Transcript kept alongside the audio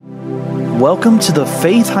welcome to the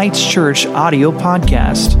Faith Heights Church audio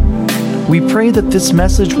podcast. We pray that this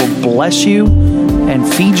message will bless you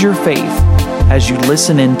and feed your faith as you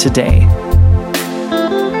listen in today.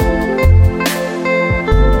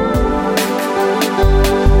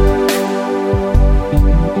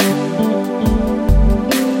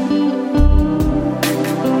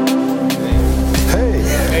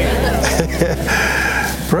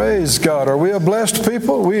 Praise God. Are we a blessed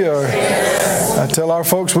people? We are. I tell our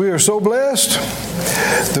folks we are so blessed.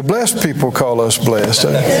 The blessed people call us blessed.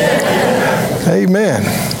 Amen.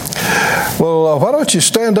 Well, why don't you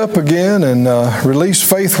stand up again and release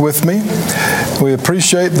faith with me? We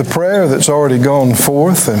appreciate the prayer that's already gone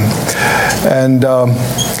forth. And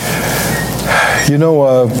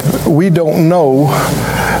we don't know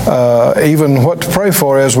even what to pray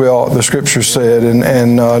for as we ought, the Scripture said.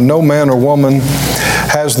 And no man or woman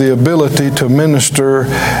has the ability to minister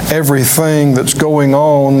everything that's going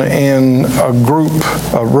on in a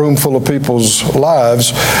room full of people's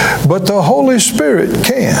lives, but the Holy Spirit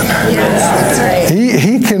can. Yes, that's right.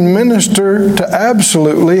 He can minister to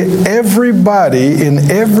absolutely everybody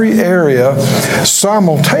in every area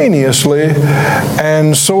simultaneously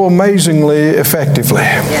and so amazingly effectively.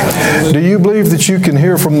 Do you believe that you can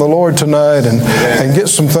hear from the Lord tonight and get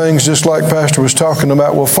some things just like Pastor was talking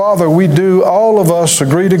about? Well, Father, we do, all of us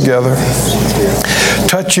agree together,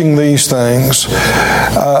 touching these things.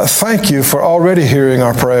 Thank you for already hearing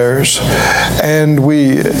our prayers. And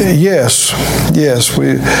let's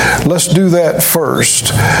do that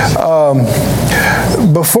first.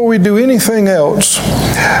 Before we do anything else,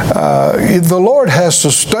 the Lord has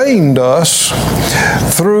sustained us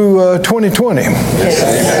through 2020.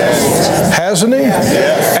 Hasn't He?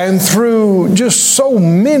 And through just so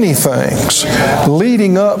many things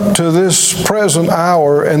leading up to this present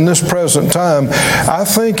hour and this present time, I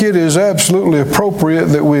think it is absolutely appropriate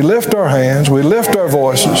that we lift our hands, we lift our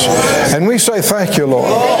voices, and we say, thank you, Lord.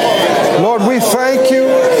 Lord, we thank you.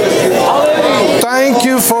 Thank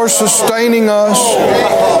you for sustaining us.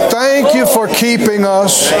 Thank you for keeping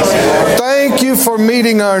us. Thank you for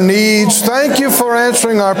meeting our needs. Thank you for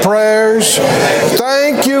answering our prayers.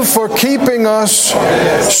 Thank you for keeping us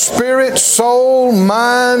spirit, soul,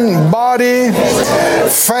 mind, body,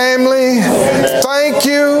 family. Thank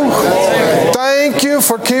you. Thank you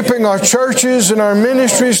for keeping our churches and our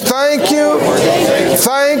ministries. Thank you.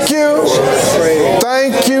 Thank you.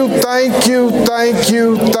 Thank you. Thank you. Thank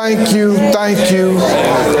you. Thank you. Thank you.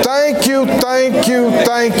 Thank you. Thank you.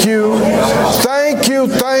 Thank you. Thank you.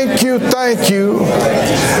 Thank you. Thank you.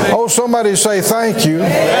 Oh, somebody say thank you.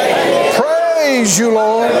 Praise you,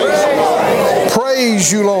 Lord.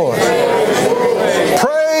 Praise you, Lord.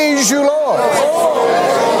 Praise you, Lord.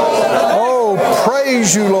 Oh,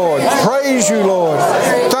 praise you, Lord. Praise you, Lord.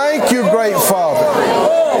 Thank you, great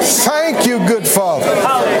Father. Thank you, good Father.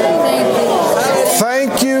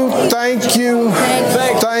 Thank you, thank you,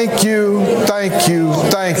 thank you, thank you,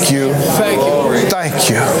 thank you, thank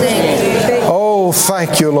you. Oh,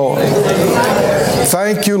 thank you, Lord.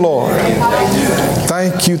 Thank you, Lord.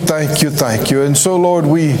 Thank you, thank you, thank you. And so, Lord,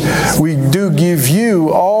 we do give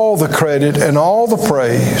you all the credit and all the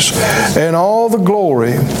praise and all the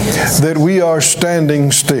glory that we are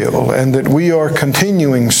standing still and that we are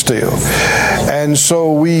continuing still. And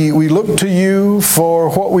so we look to you for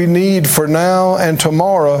what we need for now and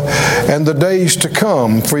tomorrow and the days to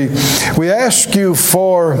come. We ask you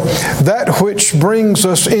for that which brings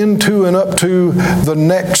us into and up to the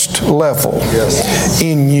next level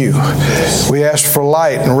in you. We ask for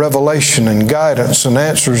light and revelation and guidance and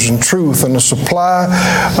answers and truth and a supply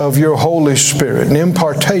of your Holy Spirit and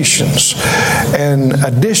impartations and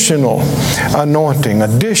additional anointing,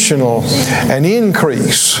 additional and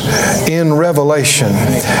increase in revelation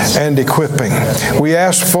and equipping. We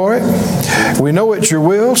ask for it. We know it's your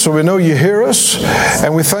will, so we know you hear us,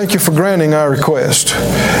 and we thank you for granting our request.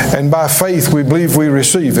 And by faith, we believe we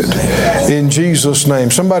receive it. In Jesus'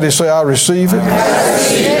 name. Somebody say, I receive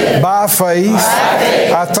it. By faith.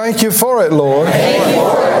 I thank you for it, Lord.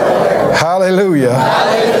 Hallelujah.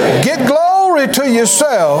 Get glory to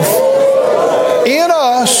yourself in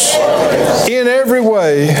us in every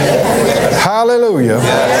way. Hallelujah.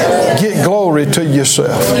 Get glory to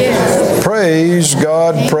yourself. Praise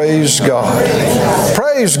God, praise God.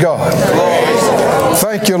 Praise God.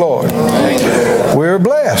 Thank you, Lord. We're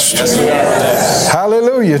blessed.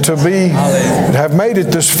 Hallelujah, to have made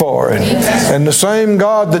it this far. And the same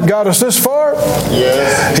God that got us this far,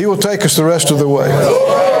 He will take us the rest of the way.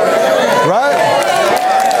 Right?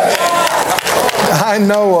 I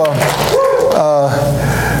know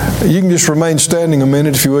you can just remain standing a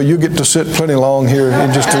minute if you will. You'll get to sit plenty long here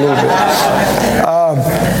in just a little bit.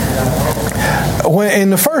 in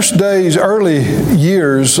the first days, early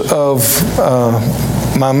years of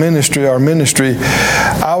our ministry,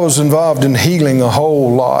 I was involved in healing a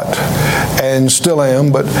whole lot, and still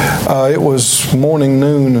am, but it was morning,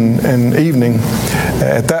 noon, and evening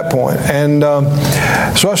at that point. And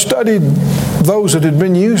so I studied those that had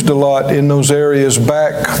been used a lot in those areas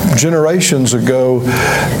back generations ago,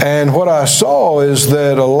 and what I saw is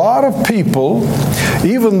that a lot of people,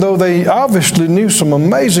 even though they obviously knew some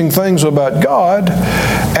amazing things about God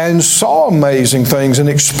and saw amazing things and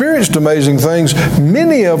experienced amazing things,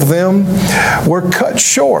 many of them were cut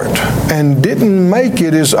short and didn't make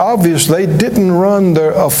it. As obvious, they didn't run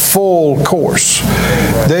a full course.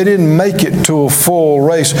 They didn't make it to a full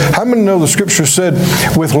race. How many know the Scripture said,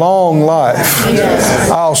 with long life,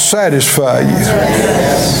 I'll satisfy you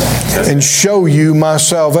and show you my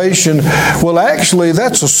salvation? Well, actually,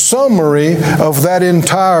 that's a summary of that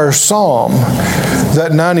entire psalm,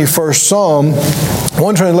 that 91st Psalm.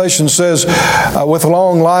 One translation says, with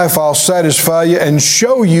long life I'll satisfy you and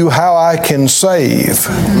show you how I can save.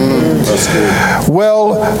 That's good.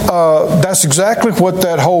 Well, that's exactly what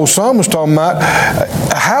that whole psalm was talking about.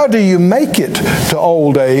 How do you make it to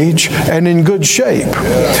old age and in good shape?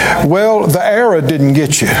 Well, the era didn't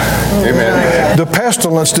get you. Amen. The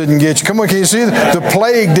pestilence didn't get you. Come on, can you see? The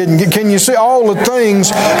plague didn't get you. Can you see all the things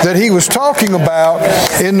that he was talking about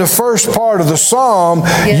in the first part of the psalm?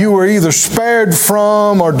 You were either spared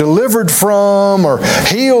from, or delivered from, or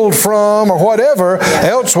healed from, or whatever.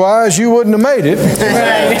 Elsewise, you wouldn't have made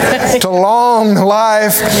it to long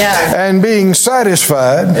life and being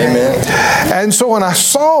satisfied. Amen. And so when I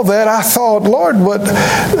saw that, I thought, Lord,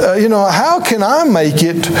 how can I make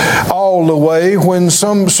it all the way when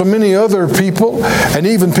so many other people, and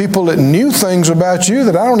even people that knew things about you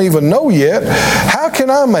that I don't even know yet, how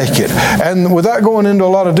can I make it? And without going into a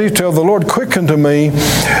lot of detail, the Lord quickened to me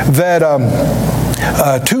that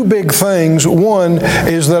two big things. One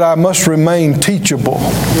is that I must remain teachable.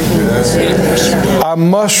 I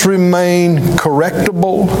must remain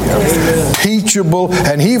correctable, teachable.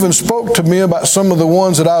 And he even spoke to me about some of the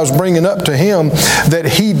ones that I was bringing up to him,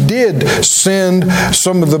 that he did send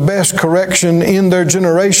some of the best correction in their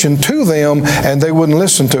generation to them, and they wouldn't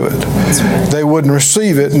listen to it. They wouldn't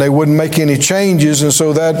receive it, and they wouldn't make any changes, and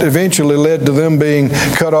so that eventually led to them being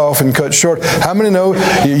cut off and cut short. How many know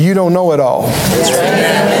you don't know it all?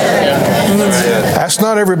 That's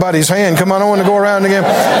not everybody's hand. Come on, I want to go around again.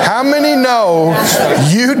 How many know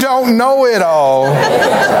you don't know it all?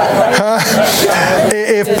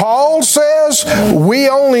 If Paul says we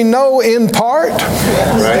only know in part,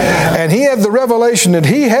 and he had the revelation that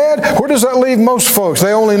he had, where does that leave most folks?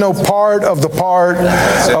 They only know part of the part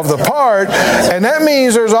of the part, and that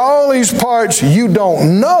means there's all these parts you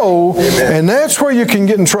don't know, and that's where you can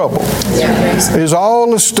get in trouble, is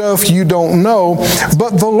all the stuff you don't know.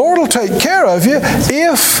 But the Lord will take care of you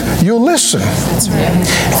if you'll listen,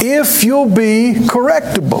 if you'll be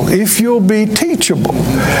correctable, if you'll be teachable.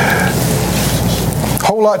 A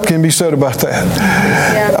whole lot can be said about that.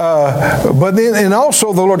 But then, and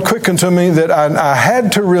also the Lord quickened to me that I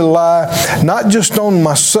had to rely not just on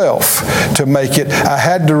myself to make it, I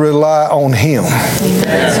had to rely on Him.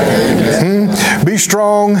 Be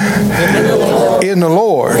strong in the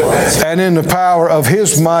Lord and in the power of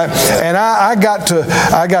His might. And I got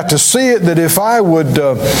to see it, that if I would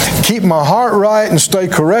keep my heart right and stay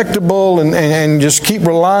correctable and just keep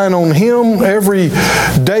relying on Him every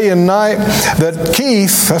day and night, that Keith,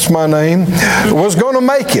 that's my name, was going to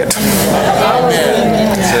make it.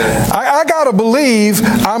 I got to believe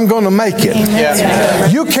I'm going to make it.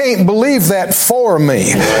 You can't believe that for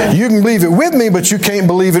me. You can believe it with me, but you can't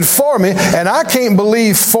believe it for me. And I can't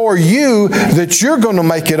believe for you that you're going to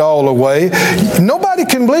make it all the way. Nobody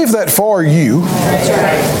can believe that for you.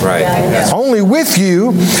 Right. Only with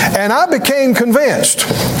you. And I became convinced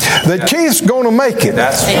that Keith's going to make it.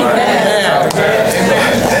 That's right.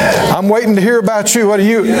 I'm waiting to hear about you. What do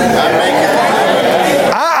you?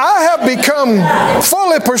 I have become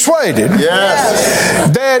fully persuaded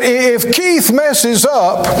that if Keith messes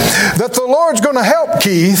up, that the Lord's going to help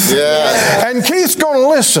Keith, and Keith's going to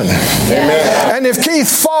listen. Amen. And if Keith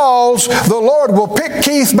falls, the Lord will pick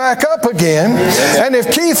Keith back up again. And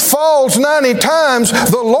if Keith falls 90 times,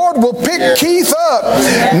 the Lord will pick Keith up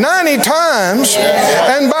 90 times.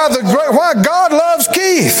 And by the great, why? God loves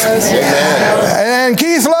Keith. And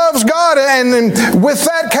Keith loves God. God, and with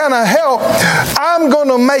that kind of help, I'm going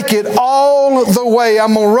to make it all the way.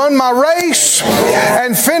 I'm going to run my race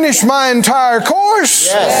and finish my entire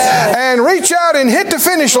course and reach out and hit the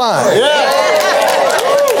finish line.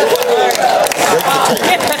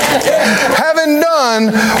 Having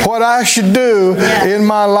done what I should do in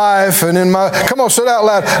my life and in my... Come on, say it out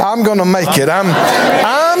loud. I'm going to make it.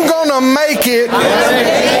 I'm going to make it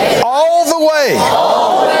all the way.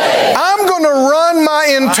 I'm going to run my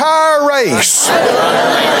entire race.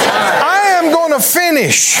 I am going to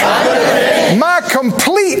finish my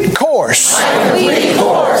complete course.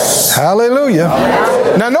 Hallelujah.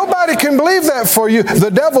 Now, nobody can believe that for you.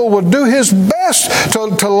 The devil will do his best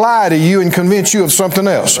to lie to you and convince you of something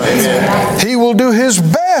else. He will do his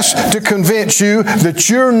best to convince you that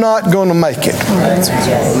you're not going to make it.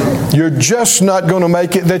 You're just not going to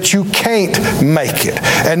make it, that you can't make it.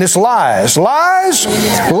 And it's lies. Lies.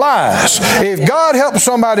 Lies. If God helps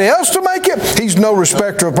somebody else to make it, He's no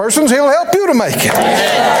respecter of persons. He'll help you to make it.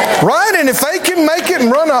 Right? And if they can make it and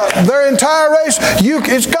run their entire race,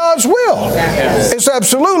 it's God's will. It's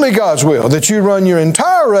absolutely God's will that you run your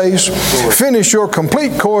entire race, finish your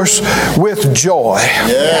complete course with joy.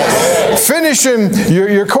 Finishing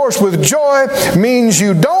your course with joy means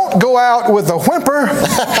you don't go out with a whimper.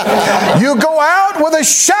 You go out with a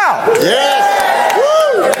shout.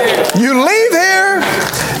 You leave here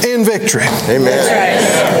in victory.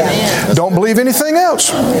 Amen. Don't believe anything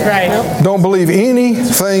else. Don't believe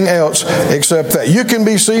anything else except that. You can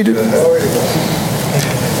be seated.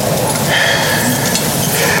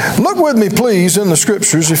 Look with me, please, in the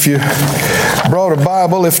Scriptures if you brought a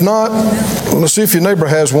Bible. If not, let's see if your neighbor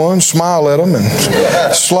has one. Smile at them and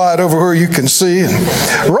slide over where you can see.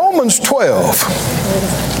 Romans 12.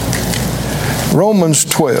 Romans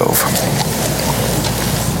 12.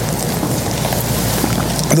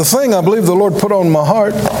 The thing I believe the Lord put on my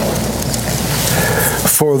heart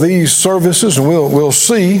for these services, and we'll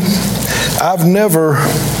see, I've never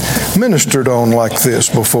ministered on like this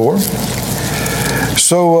before.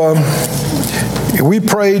 So we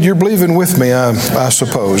prayed. You're believing with me, I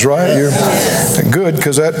suppose, right? You're good,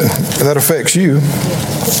 because that affects you.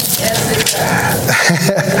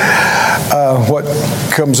 What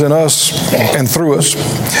comes in us and through us.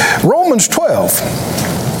 Romans 12.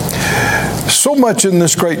 So much in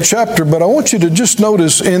this great chapter, but I want you to just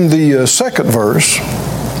notice in the second verse,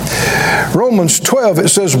 Romans 12, it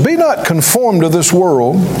says, "Be not conformed to this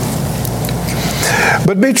world,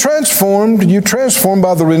 but be transformed, you transformed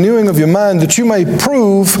by the renewing of your mind, that you may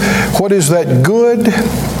prove what is that good,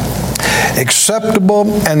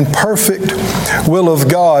 acceptable, and perfect will of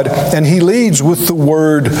God." And he leads with the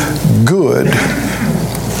word good.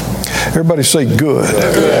 Everybody say good.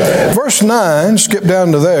 Verse 9, skip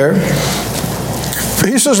down to there.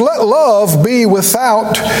 He says, "Let love be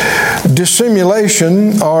without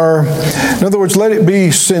dissimulation," or in other words, let it be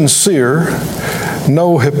sincere,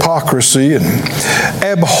 no hypocrisy, and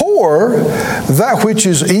abhor that which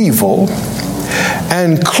is evil,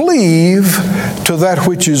 and cleave to that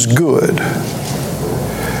which is good.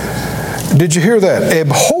 Did you hear that?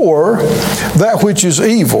 Abhor that which is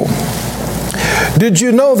evil. Did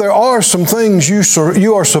you know there are some things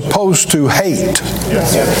you are supposed to hate?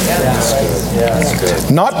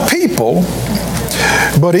 Not people,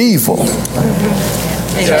 but evil.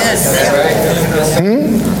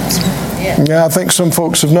 Yeah, I think some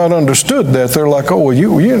folks have not understood that. They're like, "Oh, well,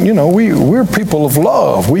 you know, we're people of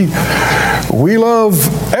love. We love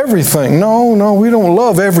everything." No, we don't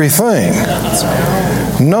love everything.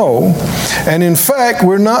 No. And in fact,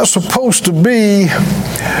 we're not supposed to be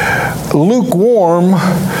lukewarm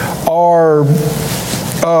or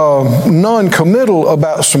non-committal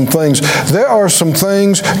about some things. There are some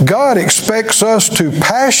things God expects us to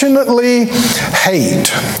passionately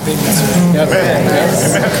hate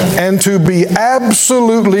and to be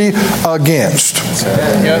absolutely against.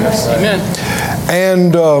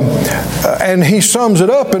 And he sums it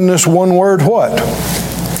up in this one word, what?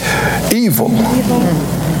 Evil.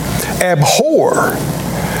 Abhor.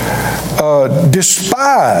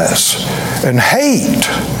 Despise and hate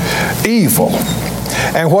evil.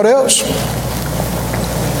 And what else?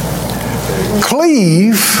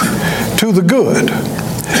 Cleave to the good.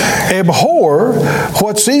 Abhor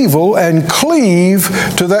what's evil and cleave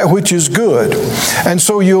to that which is good. And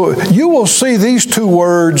so you will see these two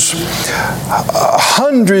words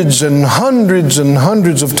hundreds and hundreds and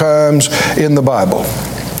hundreds of times in the Bible.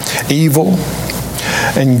 Evil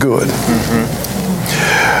and good.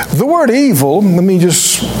 The word evil, let me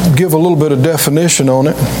just give a little bit of definition on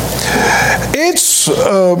it.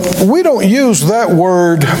 we don't use that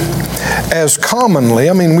word as commonly.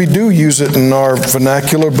 I mean, we do use it in our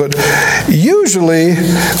vernacular, but usually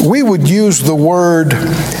we would use the word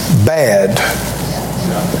bad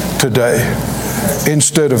today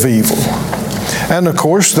instead of evil. And of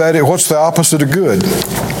course, what's the opposite of good?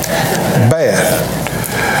 Bad.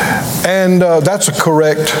 And that's a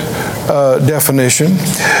correct definition.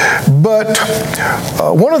 But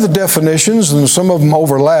one of the definitions, and some of them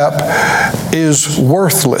overlap, is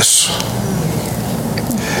worthless.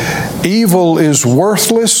 Evil is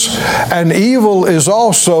worthless, and evil is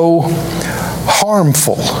also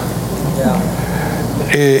harmful.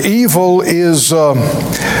 Evil is,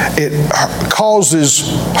 it causes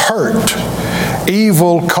hurt.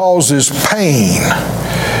 Evil causes pain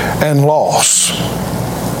and loss.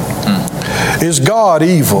 Is God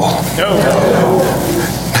evil? No.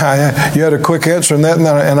 You had a quick answer on that,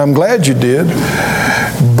 and I'm glad you did.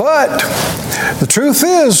 But the truth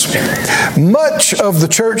is, much of the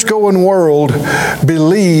church-going world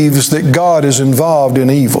believes that God is involved in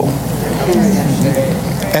evil,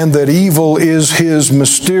 and that evil is His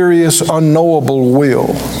mysterious, unknowable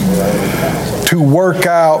will to work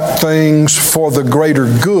out things for the greater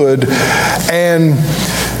good. And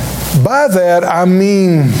by that, I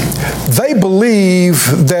mean they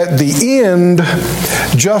believe that the end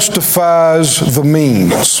justifies the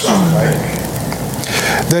means.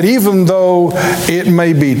 That even though it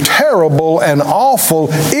may be terrible and awful,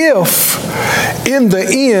 if in the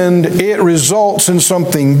end it results in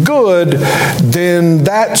something good, then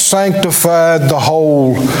that sanctified the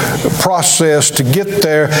whole process to get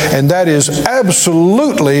there, and that is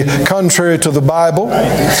absolutely contrary to the Bible,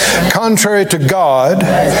 contrary to God,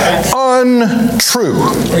 untrue.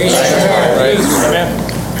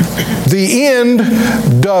 The end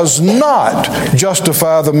does not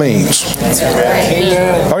justify the means.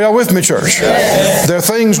 Are y'all with me, church? There are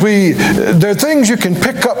things you can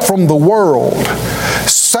pick up from the world,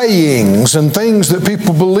 sayings and things that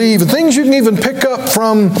people believe, and things you can even pick up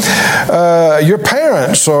from your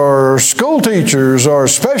parents or school teachers, or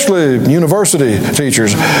especially university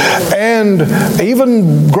teachers, and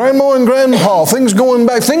even grandma and grandpa, things going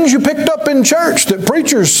back, things you picked up in church that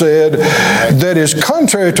preachers said that is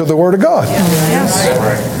contrary to the Word of God.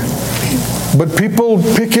 But people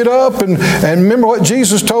pick it up, and remember what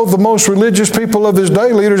Jesus told the most religious people of His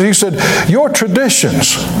day, leaders. He said, your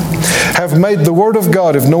traditions have made the Word of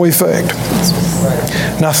God of no effect.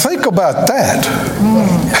 Now think about that.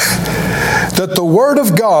 That the Word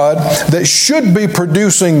of God that should be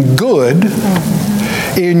producing good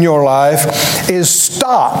in your life is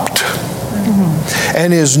stopped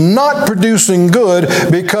and is not producing good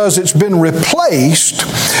because it's been replaced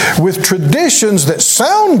with traditions that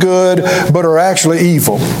sound good but are actually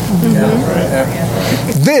evil.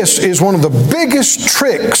 This is one of the biggest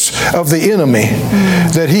tricks of the enemy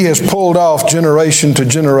that he has pulled off generation to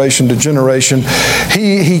generation to generation.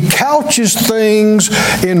 He couches things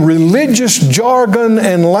in religious jargon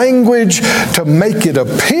and language to make it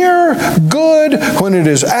appear good when it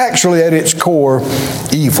is actually at its core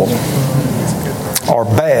evil or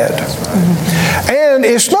bad. And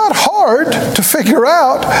it's not hard to figure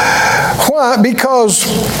out why, because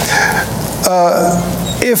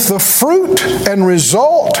if the fruit and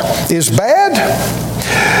result is bad,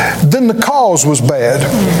 then the cause was bad.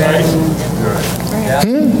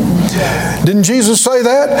 Didn't Jesus say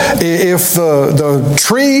that? If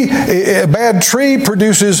a bad tree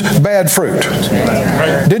produces bad fruit.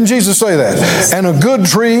 Didn't Jesus say that? And a good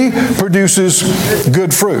tree produces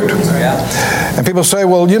good fruit. And people say,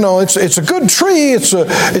 well, you know, it's a good tree, it's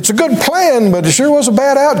a good plan, but it sure was a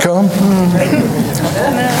bad outcome.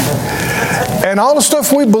 And all the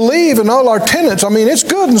stuff we believe and all our tenets, I mean, it's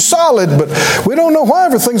good and solid, but we don't know why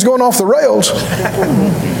everything's going off the rails.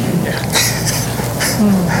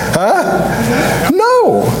 Huh?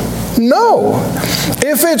 No.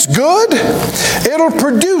 If it's good, it'll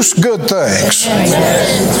produce good things.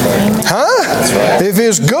 Huh? If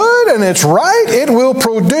it's good and it's right, it will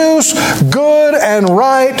produce good and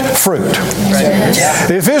right fruit.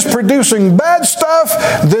 If it's producing bad stuff,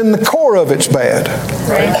 then the core of it's bad.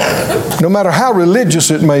 No matter how religious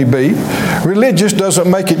it may be, religious doesn't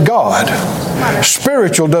make it God.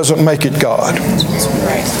 Spiritual doesn't make it God.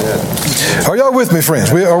 Are y'all with me,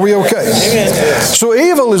 friends? Are we okay? So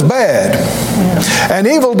evil is bad, and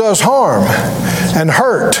evil does harm and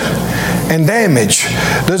hurt and damage.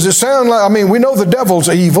 Does it sound like, I mean, we know the devil's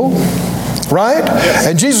evil. Right?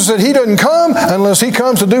 And Jesus said He doesn't come unless He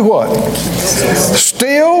comes to do what?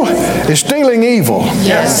 Steal is stealing evil.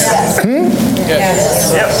 Yes.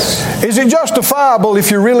 Yes. Is it justifiable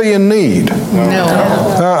if you're really in need?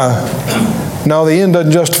 No. No, the end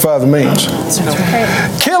doesn't justify the means.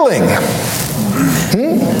 Killing.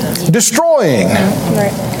 Destroying.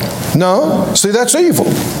 No. See, that's evil.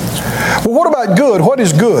 Well, what about good? What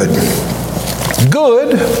is good?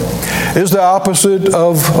 Good is the opposite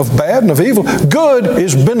of bad and of evil. Good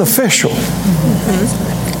is beneficial.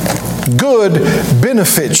 Good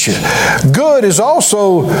benefits you. Good is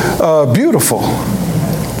also beautiful.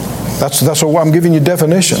 That's why I'm giving you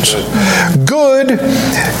definitions. Good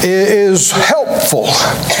is helpful,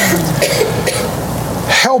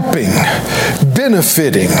 helping,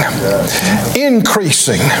 benefiting,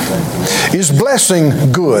 increasing. Is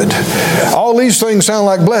blessing good? All these things sound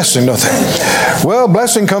like blessing, don't they? Well,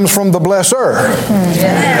 blessing comes from the blesser.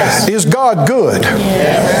 Yes. Is God good?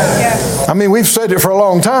 Yes. I mean, we've said it for a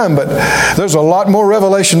long time, but there's a lot more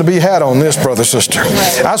revelation to be had on this, brother, sister.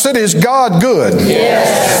 I said, is God good?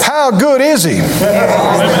 Yes. How good is He?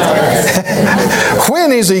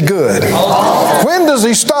 When is He good? When does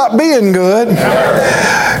He stop being good?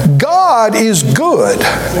 God is good.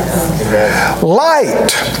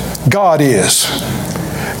 Light, God is.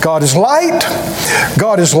 God is light.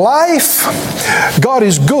 God is life. God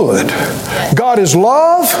is good. God is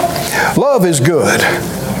love. Love is good.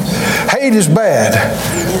 Hate is bad.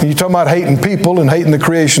 You're talking about hating people and hating the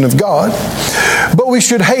creation of God. But we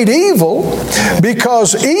should hate evil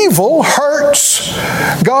because evil hurts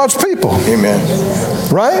God's people. Amen.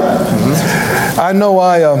 Right? Mm-hmm. I know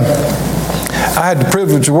I had the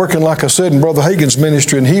privilege of working, like I said, in Brother Hagin's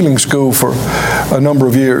ministry and healing school for a number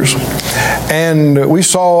of years. And we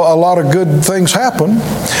saw a lot of good things happen.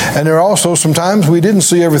 And there are also some times we didn't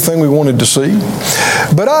see everything we wanted to see.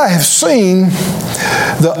 But I have seen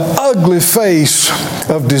the ugly face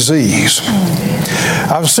of disease.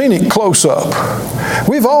 I've seen it close up.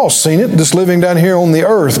 We've all seen it, just living down here on the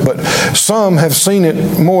earth, but some have seen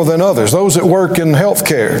it more than others. Those that work in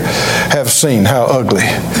healthcare have seen how ugly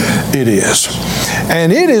it is.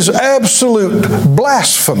 And it is absolute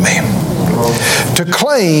blasphemy to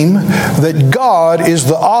claim that God is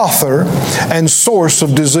the author and source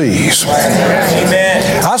of disease.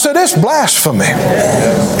 Amen. I said, it's blasphemy.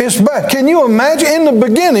 It's bad. Can you imagine? In the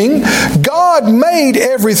beginning, God made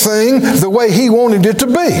everything the way He wanted it to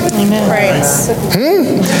be. Amen.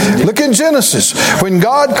 Look at Genesis. When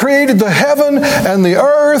God created the heaven and the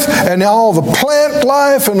earth and all the plant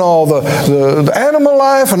life and all the animal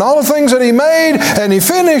life and all the things that He made, and He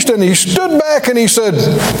finished and He stood back and He said,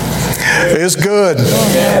 it's good.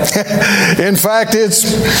 In fact, it's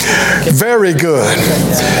very good.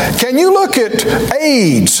 Can you look at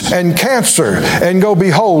AIDS and cancer and go,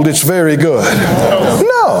 behold, it's very good?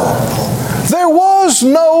 No. There was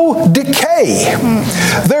no decay.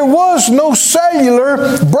 There was no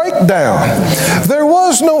cellular breakdown. There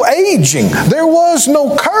was no aging. There was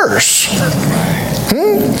no curse.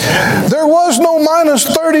 There was no minus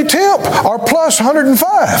 30 temp or plus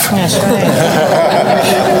 105.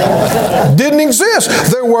 Didn't exist.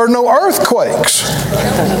 There were no earthquakes.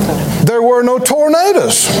 There were no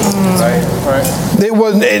tornadoes.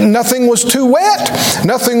 Nothing was too wet.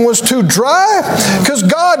 Nothing was too dry, because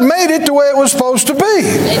God made it the way it was supposed to be.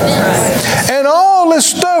 And all this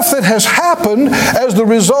stuff that has happened as the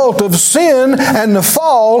result of sin and the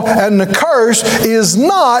fall and the curse is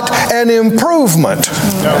not an improvement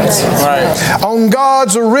on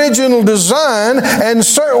God's original design, and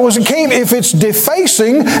if it's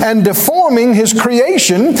defacing and deforming His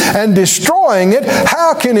creation and destroying it,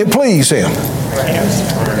 how can it please Him?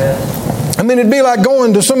 I mean, it'd be like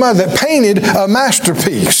going to somebody that painted a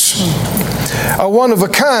masterpiece, a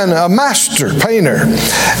one-of-a-kind, a master painter.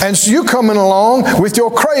 And so you coming along with your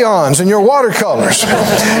crayons and your watercolors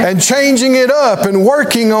and changing it up and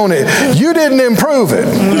working on it. You didn't improve it.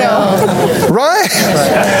 No. Right?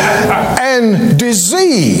 And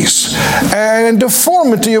disease and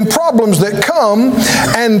deformity and problems that come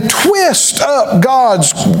and twist up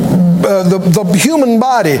God's the human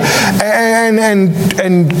body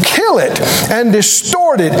and kill it and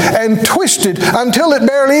distort it and twist it until it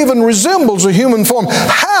barely even resembles a human form.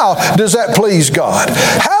 How does that please God?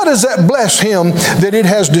 How does that bless Him that it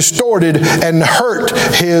has distorted and hurt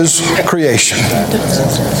His creation?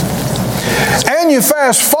 And you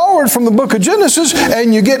fast forward forward from the book of Genesis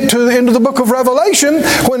and you get to the end of the book of Revelation,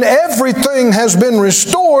 when everything has been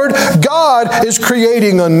restored, God is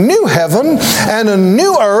creating a new heaven and a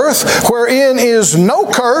new earth wherein is no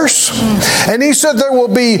curse. And He said there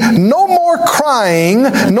will be no more crying,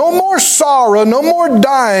 no more sorrow, no more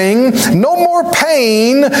dying, no more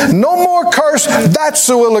pain, no more curse. That's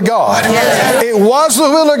the will of God. It was the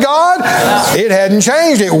will of God. It hadn't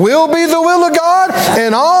changed. It will be the will of God.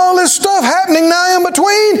 And all this stuff happening now in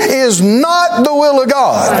between is not the will of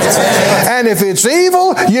God. And if it's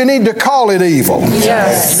evil, you need to call it evil.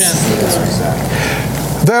 Yes.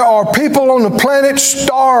 There are people on the planet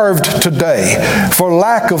starved today for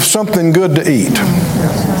lack of something good to eat.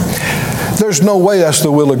 There's no way that's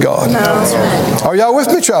the will of God. No. Are y'all with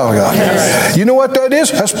me, child of God? You know what that is?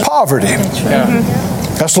 That's poverty.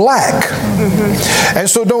 That's lack. And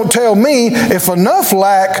so don't tell me if enough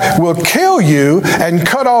lack will kill you and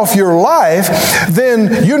cut off your life,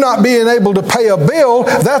 then you're not being able to pay a bill.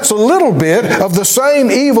 That's a little bit of the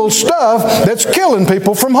same evil stuff that's killing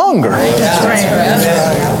people from hunger.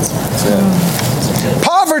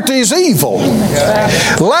 Poverty is evil.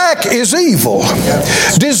 Lack is evil.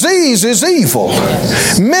 Disease is evil.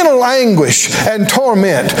 Mental anguish and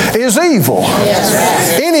torment is evil.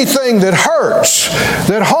 Anything that hurts,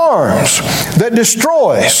 that harms, that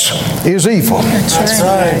destroys is evil.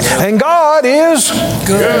 And God is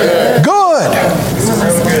good.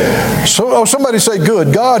 So, somebody say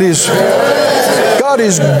good. God is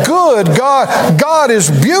good. God is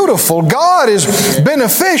beautiful. God is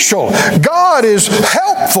beneficial. God is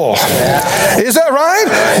helpful. Is that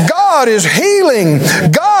right? God is healing.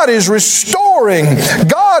 God is restoring.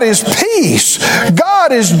 God is peace.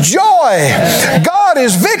 God is joy. God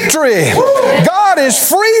is victory. God is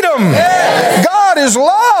freedom. God is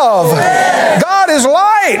love. God is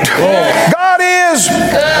light. God is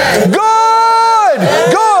good.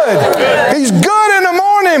 Good. He's good in the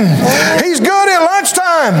morning. He's good at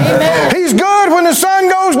lunchtime. He's good when the sun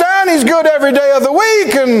goes down. He's good every day of the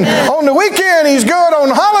week. And on the weekend, He's good. On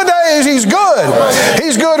holidays, He's good.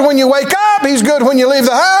 He's good when you wake up. He's good when you leave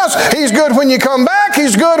the house. He's good when you come back.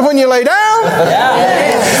 He's good when you lay down.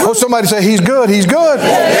 Oh, somebody say, He's good. He's good.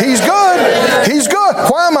 He's good. He's good.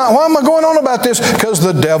 Why am I going on about this? Because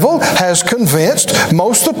the devil has convinced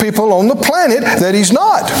most of the people on the planet that He's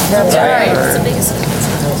not. That's right.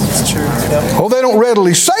 Well, they don't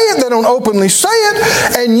readily say it, they don't openly say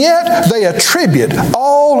it, and yet they attribute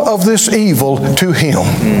all of this evil to Him.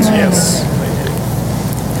 Yes.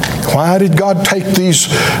 Why did God take these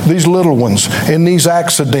little ones in these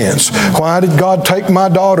accidents? Why did God take my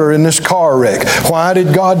daughter in this car wreck? Why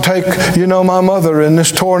did God take, my mother in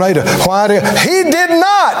this tornado? He did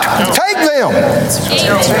not take them.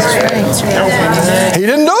 He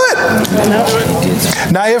didn't do it.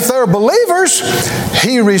 Now, if they're believers,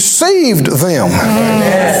 He received them.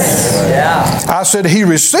 I said He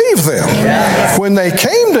received them when they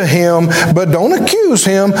came to Him, but don't accuse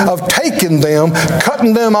Him of taking them,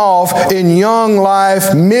 cutting them off in young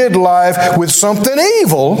life, midlife, with something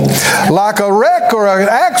evil, like a wreck or an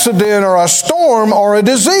accident or a storm or a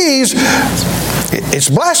disease. It's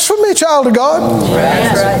blasphemy, child of God.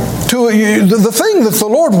 Right. The thing that the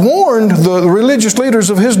Lord warned the religious leaders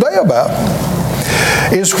of His day about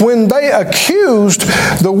is when they accused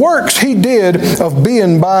the works He did of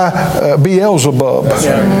being by Beelzebub,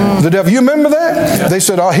 the devil. You remember that? They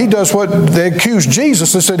said, He does what they accused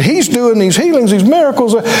Jesus. They said, He's doing these healings, these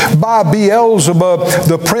miracles by Beelzebub,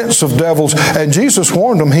 the prince of devils. And Jesus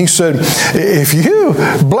warned them. He said, if you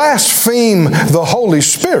blaspheme the Holy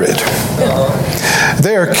Spirit,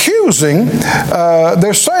 they're accusing,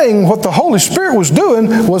 they're saying what the Holy Spirit was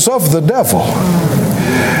doing was of the devil.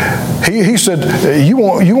 He said, you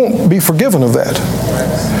won't be forgiven of that.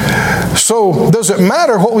 So, does it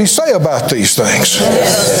matter what we say about these things?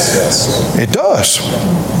 Yes. It does.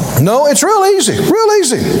 No, it's real easy. Real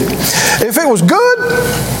easy. If it was good,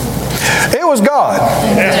 it was God.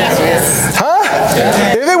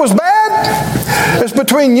 Huh? If it was bad, it's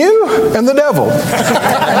between you and the devil.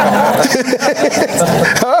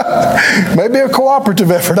 Maybe a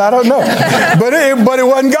cooperative effort, I don't know. But it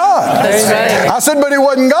wasn't God. I said, but it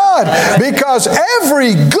wasn't God. Because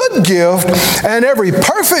every good gift and every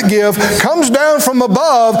perfect gift comes down from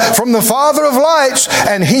above, from the Father of lights,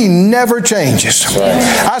 and He never changes.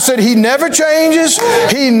 I said, He never changes.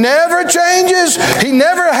 He never changes. He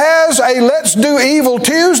never has a let's do evil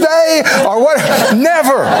Tuesday or what.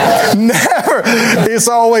 Never. Never. It's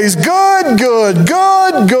always good, good,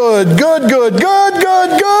 good, good, good, good, good,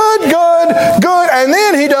 good, good, good, good. And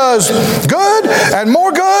then he does good and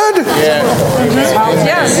more good.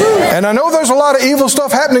 And I know there's a lot of evil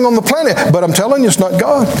stuff happening on the planet, but I'm telling you, it's not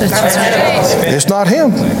God. It's not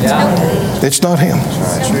Him. It's not Him.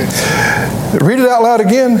 Read it out loud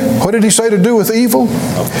again. What did He say to do with evil?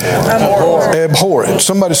 Abhor it.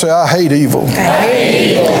 Somebody say, I hate evil.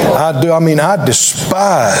 I do. I mean, I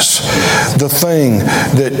despise the thing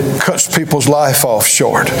that cuts people's life off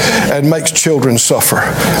short and makes children suffer.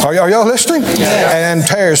 Are y'all listening? And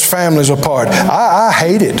tears families apart. I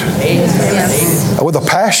hate it with a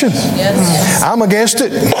passion. I'm against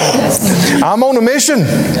it. I'm on a mission.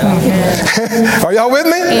 Are y'all with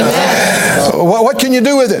me? What can you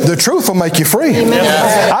do with it? The truth will make you free.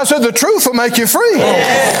 I said the truth will make you free.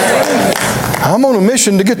 I'm on a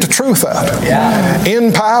mission to get the truth out.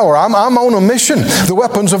 In power. I'm on a mission. The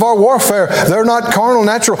weapons of our warfare, they're not carnal,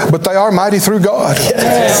 natural, but they are mighty through God.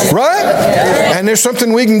 Right? And there's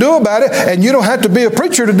something we can do about it, and you don't have to be a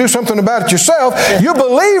preacher to do something about it yourself. You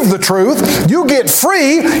believe the truth, you get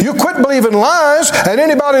free, you quit believing lies, and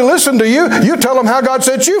anybody listen to you, you tell them how God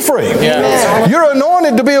set you free. You're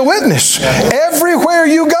anointed to be a witness everywhere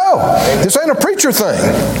you go. This ain't a preacher thing.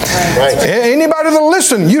 Anybody that'll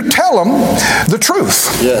listen, you tell them the truth.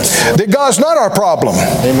 That God's not our problem.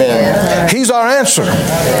 Amen. He's our answer.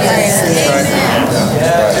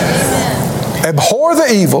 Abhor the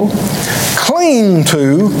evil, cleave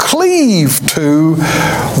to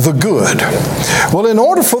the good. Well, in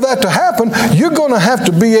order for that to happen, you're going to have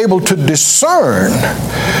to be able to discern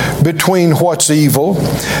between what's evil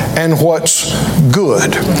and what's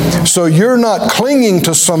good. So you're not clinging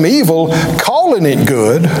to some evil, calling it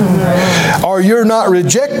good, or you're not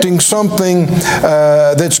rejecting something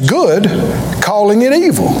that's good, calling it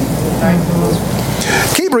evil.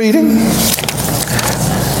 Keep reading.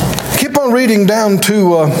 Keep on reading down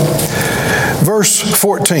to verse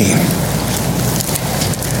 14.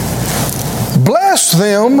 Bless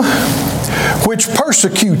them which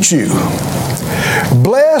persecute you.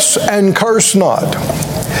 Bless and curse not.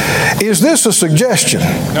 Is this a suggestion?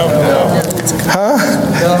 No. Huh?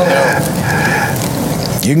 No.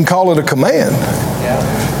 You can call it a command.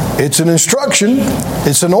 It's an instruction.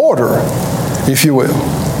 It's an order, if you will.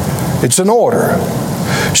 It's an order.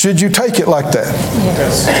 Should you take it like that?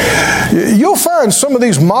 Yes. You'll find some of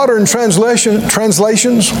these modern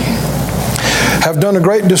translations have done a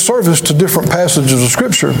great disservice to different passages of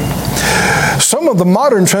Scripture. Some of the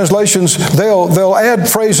modern translations, they'll add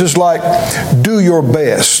phrases like, do your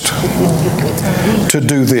best to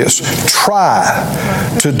do this. Try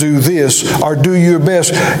to do this, or do your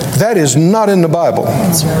best. That is not in the Bible.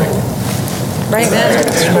 Right.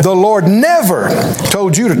 The Lord never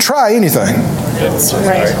told you to try anything. That's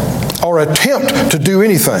right. Or attempt to do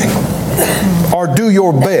anything. Or do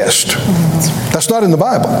your best. That's not in the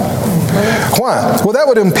Bible. Why? Well, that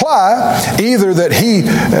would imply either that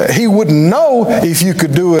he wouldn't know if you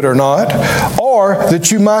could do it or not, or that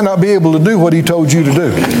you might not be able to do what He told you to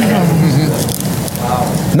do.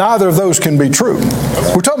 Neither of those can be true.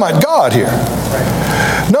 We're talking about God here.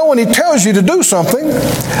 No, when He tells you to do something,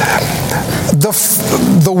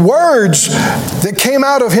 the words that came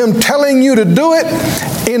out of Him telling you to do it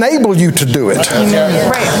enable you to do it.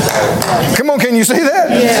 Right. Come on, can you see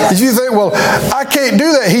that? Yeah. If you think, well, I can't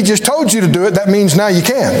do that, He just told you to do it, that means now you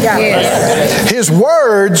can. Yeah. His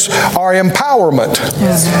words are empowerment.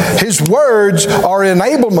 His words are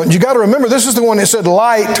enablement. You got to remember, this is the one that said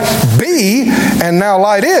light be, and now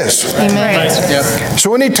light is. Amen.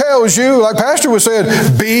 So when He tells you, like Pastor was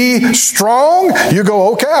saying, be strong, you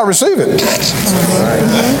go, okay, I receive it.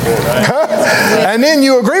 Huh? And then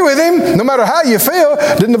you agree with Him, no matter how you feel.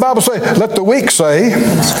 Didn't the Bible say, let the weak say,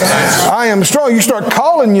 I am strong? You start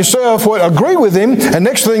calling yourself what, agree with Him, and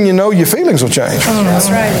next thing you know, your feelings will change. That's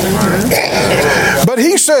right. But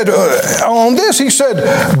He said, on this, He said,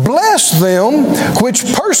 bless them which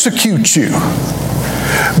persecute you.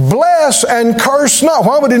 Bless and curse not.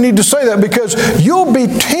 Why would He need to say that? Because you'll be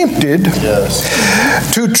tempted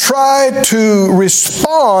to try to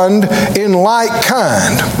respond in like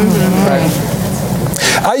kind.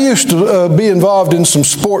 I used to be involved in some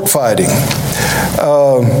sport fighting.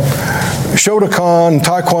 Shotokan,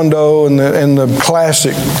 Taekwondo, and the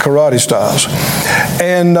classic karate styles.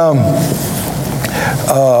 And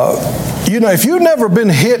you know, if you've never been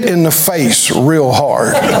hit in the face real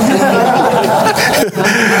hard,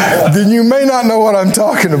 then you may not know what I'm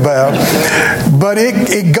talking about. But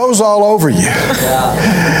it goes all over you.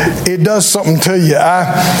 It does something to you.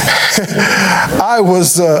 I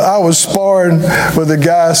was sparring with a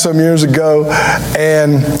guy some years ago,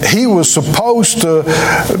 and he was supposed to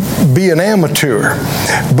be an amateur,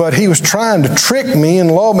 but he was trying to trick me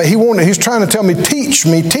and lull me. He was trying to tell me, teach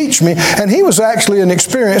me, and he was actually an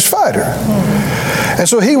experienced fighter. And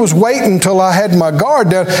so he was waiting until I had my guard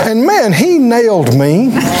down, and man, he nailed me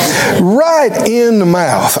right in the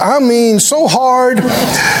mouth. I mean, so hard,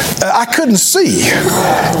 I couldn't see.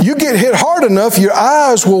 You get hit hard enough, your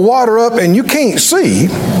eyes will water up and you can't see.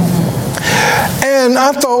 And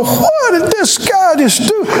I thought, what did this guy just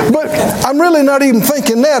do? But I'm really not even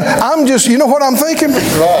thinking that. I'm just, you know what I'm thinking?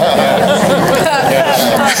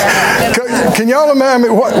 Can y'all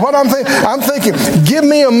imagine what I'm thinking? I'm thinking, give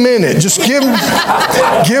me a minute. Just give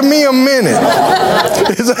me a minute.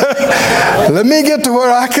 Let me get to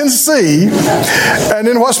where I can see. And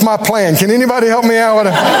then what's my plan? Can anybody help me out with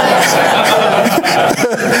it?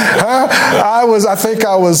 I think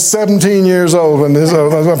I was 17 years old when this is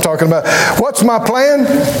what I'm talking about. What's my plan?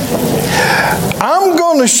 I'm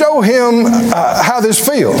going to show him how this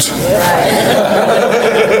feels.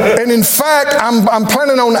 And in fact, I'm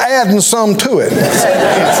planning on adding some to it.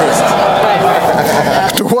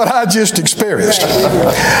 To what I just experienced.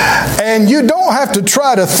 And you don't have to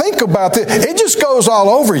try to think about it. It just goes all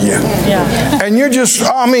over you. And you're just,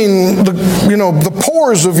 the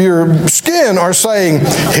pores of your skin are saying,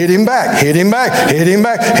 hit him back, hit him back, hit him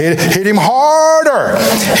back, hit him harder,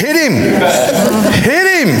 hit him.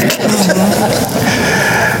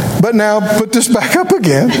 But now, put this back up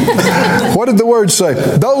again. What did the word say?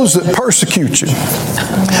 Those that persecute you.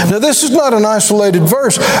 Now, this is not an isolated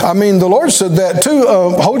verse. I mean, the Lord said that too.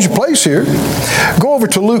 Hold your place here. Go over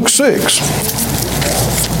to Luke 6.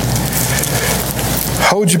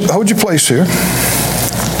 Hold your place here.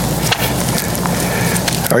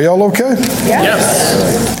 Are y'all okay?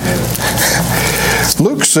 Yes.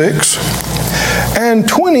 Luke 6 and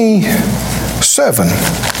 27.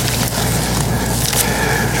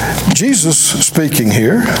 Jesus speaking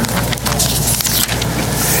here.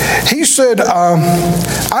 He said,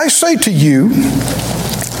 I say to you,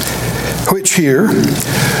 which here,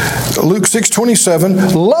 Luke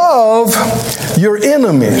 6:27, love your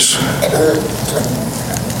enemies.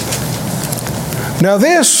 Now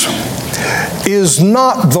this is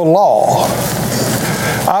not the law.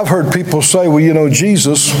 I've heard people say, well,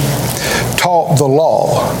 Jesus taught the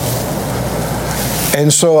law.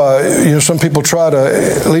 And so, some people try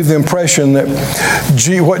to leave the impression that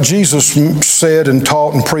what Jesus said and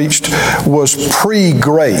taught and preached was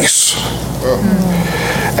pre-grace.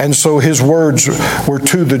 And so his words were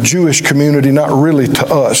to the Jewish community, not really to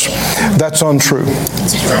us. That's untrue.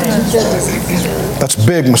 That's a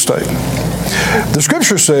big mistake. The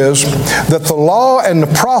scripture says that the law and the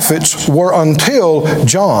prophets were until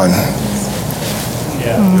John.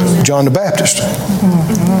 John the Baptist.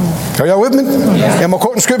 Are y'all with me? Am I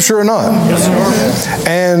quoting scripture or not? Yes, sir.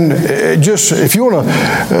 And just, if you want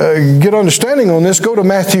to get understanding on this, go to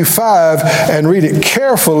Matthew 5 and read it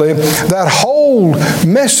carefully. That whole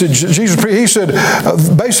message that Jesus preached, he said,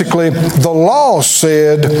 basically, the law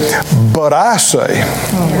said, but I say.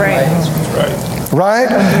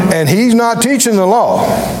 Right? And he's not teaching the law.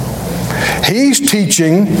 He's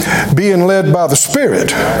teaching being led by the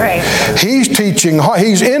Spirit. Right. He's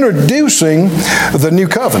introducing the new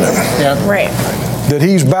covenant. Right. That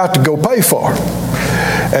he's about to go pay for.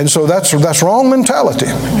 And so that's wrong mentality.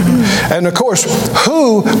 And of course,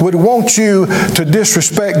 who would want you to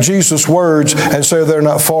disrespect Jesus' words and say they're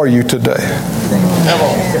not for you today?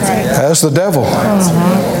 Devil. That's the devil.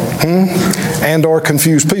 And or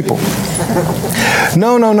confused people.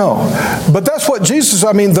 No. But that's what Jesus,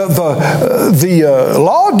 the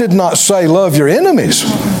law did not say love your enemies.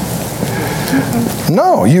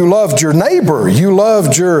 No, you loved your neighbor. You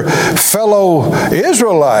loved your fellow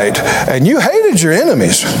Israelite. And you hated your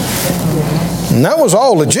enemies. And that was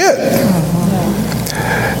all legit.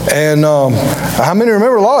 And how many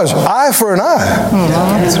remember the law is eye for an eye?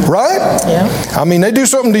 Right? Yeah. I mean, they do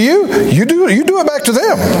something to you, you do it back to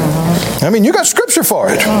them. I mean, you got scripture for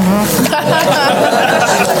it.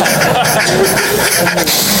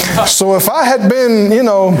 So if I had been,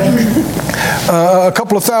 a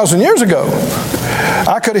couple of thousand years ago,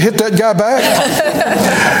 I could have hit that guy back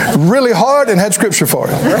really hard and had scripture for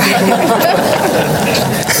it.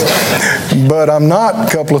 but I'm not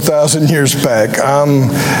a couple of thousand years back. I'm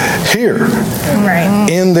here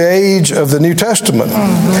in the age of the New Testament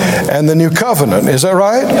and the New Covenant. Is that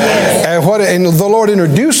right? And the Lord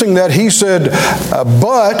introducing that, He said,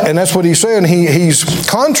 but, and that's what He's saying, He's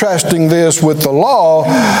contrasting this with the law.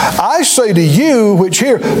 I say to you, which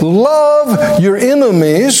hear, love your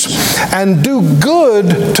enemies and do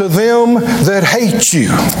good to them that hate you.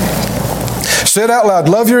 Say it out loud.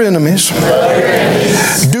 Love your enemies.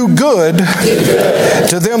 Do good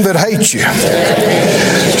to them that hate you.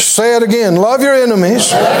 Say it again. Love your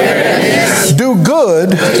enemies. Do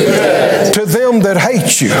good to them that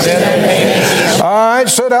hate you. All right.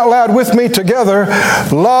 Say it out loud with me together.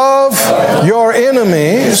 Love your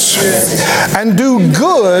enemies and do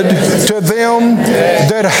good to them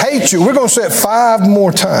that hate you. We're going to say it 5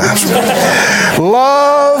 more times.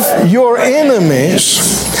 Love your enemies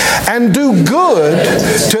and do good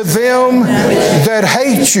to them that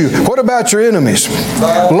hate you. What about your enemies?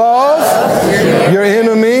 Love your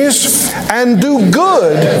enemies and do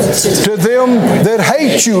good to them that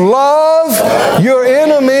hate you. Love your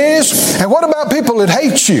enemies. And what about people that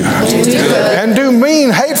hate you and do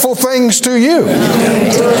mean, hateful things to you?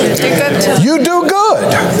 You do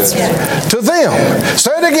good to them.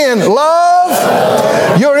 Say it again.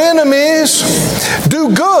 Love your enemies.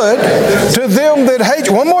 Do good to them that hate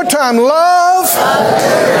you. One more time. Love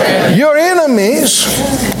your enemies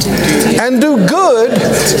and do good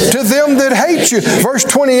to them that hate you. Verse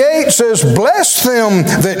 28 says, bless them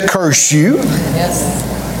that curse you.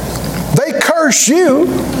 They curse you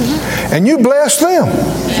and you bless them.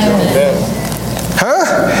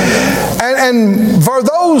 And for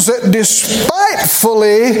those that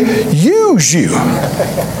despitefully use you,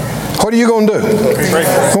 what are you going to do?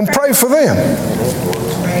 Going to pray for them.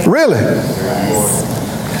 Really?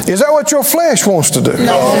 Is that what your flesh wants to do?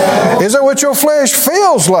 No. Is that what your flesh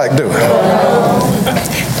feels like doing?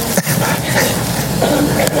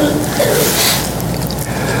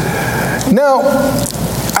 Now,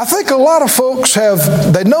 I think a lot of folks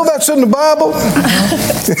they know that's in the Bible.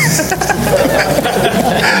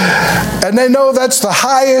 And they know that's the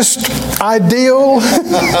highest ideals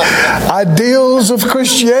of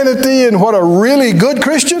Christianity and what a really good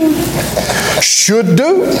Christian should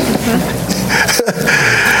do.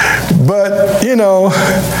 But, they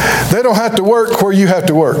don't have to work where you have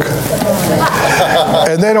to work.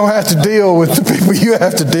 And they don't have to deal with the people you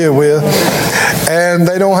have to deal with. And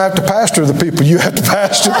they don't have to pastor the people you have to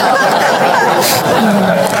pastor.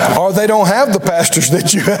 Or they don't have the pastors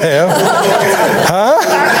that you have.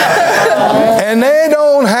 And they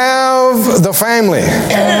don't have the family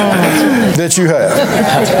that you have.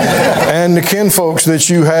 And the kinfolks that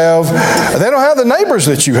you have. They don't have the neighbors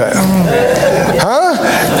that you have.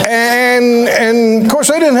 And of course,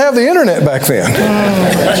 they didn't have the internet back then.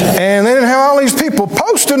 And they didn't have all these people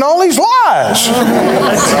posting all these lies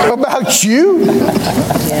about you.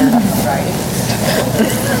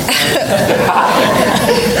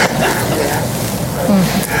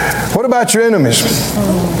 What about your enemies?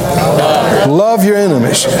 Love your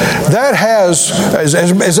enemies. That has,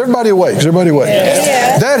 is everybody awake? Is everybody awake?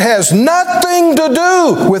 Yeah. That has nothing to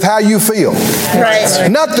do with how you feel. Right.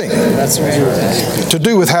 Nothing. That's right. To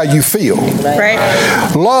do with how you feel. Right.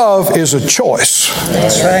 Love is a choice.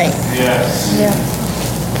 That's right. Yeah.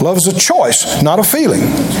 Love is a choice, not a feeling.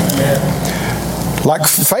 Like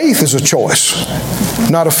faith is a choice,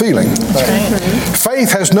 not a feeling. Right.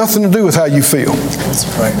 Faith has nothing to do with how you feel. That's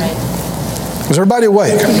right. Is everybody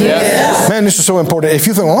awake? Yes. Man, this is so important. If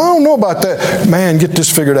you think, well, I don't know about that, man, get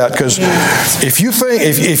this figured out. Because if you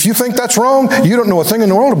think that's wrong, you don't know a thing in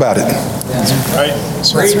the world about it. That's right.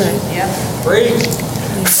 That's right. Yeah.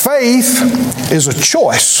 Faith is a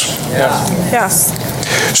choice. Yeah. Yes.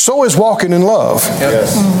 So is walking in love.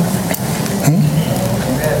 Yes.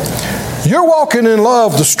 You're walking in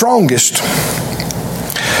love the strongest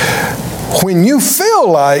when you feel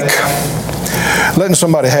like letting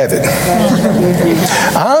somebody have it.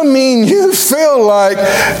 I mean, you feel like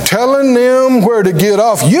telling them where to get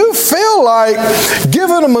off. You feel like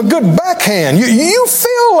giving them a good backhand. You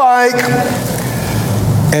feel like,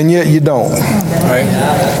 and yet you don't.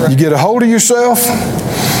 Right? You get a hold of yourself.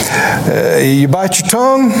 You bite your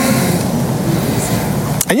tongue.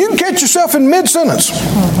 And you can catch yourself in mid-sentence.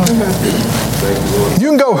 You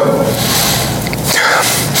can go,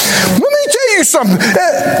 let me tell you something.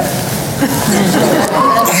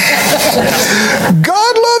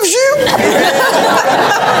 God loves you.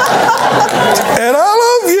 And I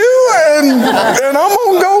love you. And I'm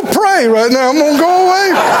going to go pray right now. I'm going to go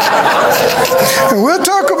away. And we'll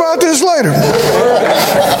talk about this later.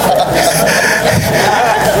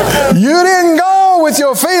 You didn't go with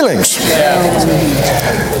your feelings. feelings.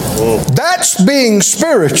 That's being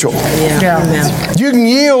spiritual. You can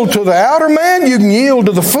yield to the outer man, you can yield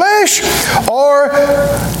to the flesh, or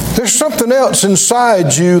there's something else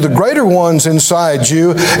inside you, the greater one's inside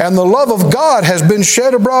you, and the love of God has been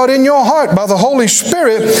shed abroad in your heart by the Holy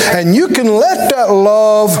Spirit, and you can let that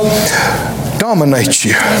love dominate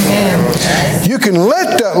you. You can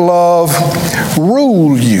let that love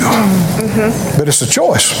rule you. But it's a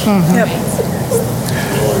choice.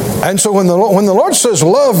 And so when the Lord says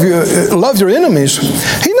love your enemies,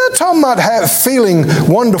 He's not talking about feeling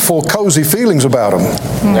wonderful, cozy feelings about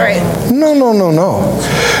them. Right. No.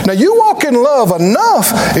 Now you walk in love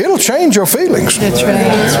enough, it'll change your feelings. That's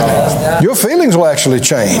right. Your feelings will actually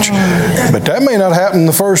change. But that may not happen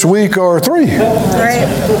the first week or 3. Right.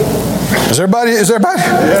 Is everybody?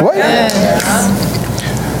 Wait.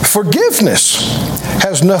 Forgiveness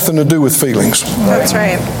has nothing to do with feelings. That's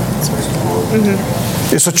right.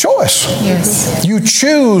 It's a choice. Yes. You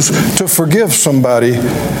choose to forgive somebody.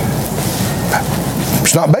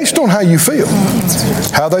 It's not based on how you feel,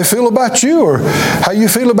 how they feel about you, or how you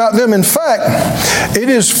feel about them. In fact,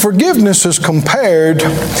 forgiveness is compared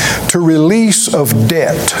to release of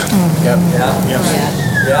debt.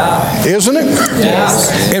 Isn't it?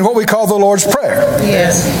 Yes. In what we call the Lord's Prayer.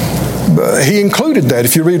 Yes. He included that.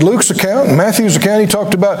 If you read Luke's account and Matthew's account, he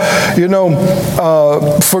talked about,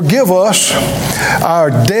 forgive us our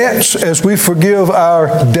debts as we forgive our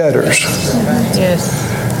debtors. Yes.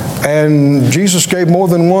 And Jesus gave more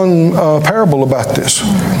than one parable about this.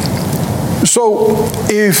 So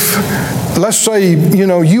if, let's say,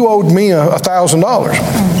 you owed me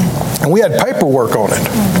 $1,000 and we had paperwork on it.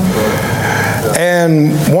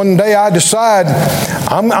 And one day I decide,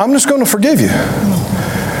 I'm just going to forgive you.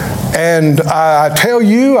 And I tell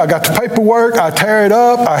you, I got the paperwork, I tear it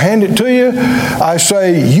up, I hand it to you, I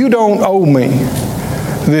say, you don't owe me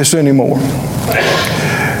this anymore.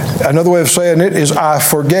 Another way of saying it is, I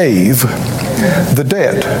forgave the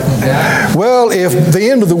debt. Well, if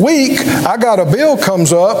the end of the week I got a bill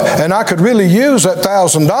comes up and I could really use that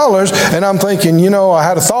 $1,000, and I'm thinking, I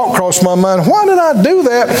had a thought cross my mind, why did I do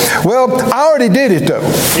that? Well, I already did it though.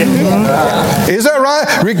 Is that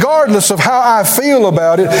right? Regardless of how I feel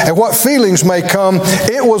about it and what feelings may come,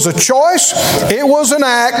 it was a choice, it was an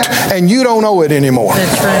act, and you don't owe it anymore.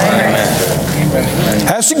 That's right.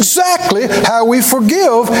 That's exactly how we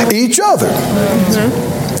forgive each other.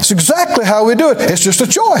 It's exactly how we do it. It's just a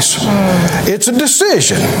choice. It's a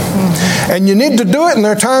decision. And you need to do it, and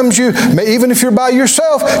there are times even if you're by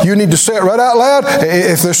yourself, you need to say it right out loud.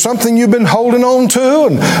 If there's something you've been holding on to,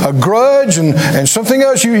 and a grudge, and something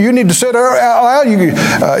else, you need to say it out loud.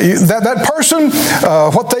 That person,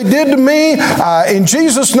 what they did to me, in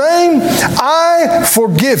Jesus' name, I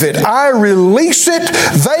forgive it. I release it.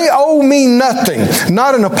 They owe me nothing.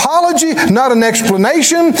 Not an apology, not an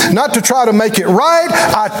explanation, not to try to make it right.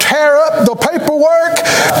 I tear up the paperwork.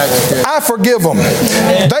 I forgive them.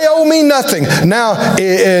 They owe me nothing. Now,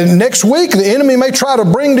 next week, the enemy may try to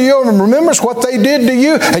bring to your remembrance what they did to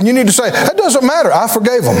you, and you need to say, that doesn't matter. I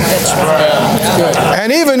forgave them.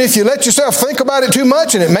 And even if you let yourself think about it too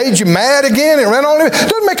much and it made you mad again, it ran on, it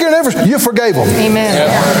doesn't make any difference. You forgave them.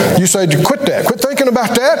 Amen. You said, quit that. Quit thinking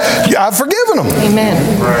about that. I've forgiven them. Amen.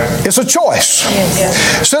 It's a choice.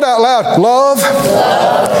 Yes. Say it out loud. Love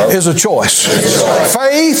is a choice.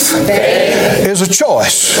 Faith is a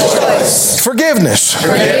choice. Forgiveness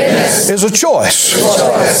is a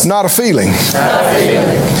choice, not a feeling.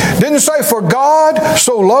 Didn't say, for God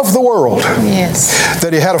so loved the world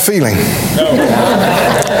that He had a feeling.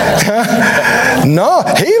 No,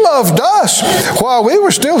 He loved us while we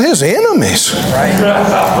were still His enemies.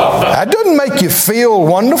 That doesn't make you feel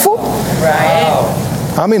wonderful.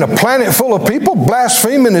 I mean, a planet full of people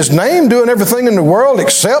blaspheming His name, doing everything in the world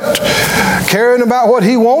except caring about what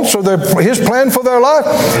He wants or His plan for their life.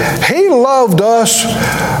 He loved us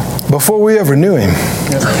before we ever knew Him.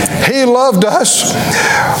 He loved us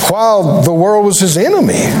while the world was His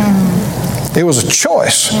enemy. It was a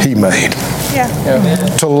choice He made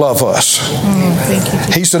to love us.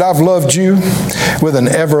 He said, I've loved you with an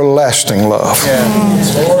everlasting love.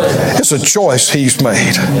 It's a choice He's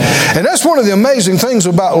made. And that's one of the amazing things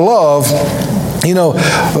about love. 1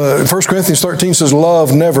 Corinthians 13 says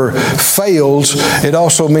love never fails. It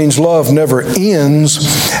also means love never ends.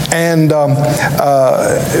 And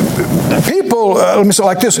people, let me say it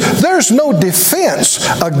like this, there's no defense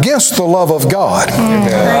against the love of God.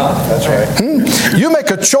 That's right. You make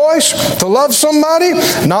a choice to love somebody,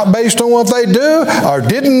 not based on what they do or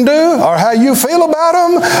didn't do or how you feel about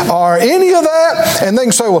them or any of that, and they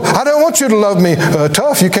can say, well, I don't want you to love me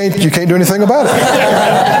tough. You can't do anything about it.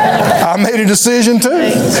 I made a decision decision too.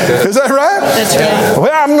 Is that right? That's right.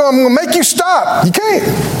 Well, I'm going to make you stop. You can't.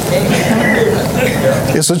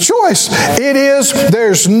 It's a choice.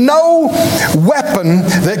 There's no weapon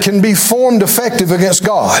that can be formed effective against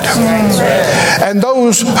God. And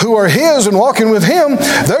those who are His and walking with Him,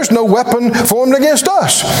 there's no weapon formed against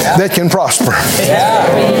us that can prosper.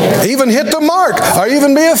 Even hit the mark or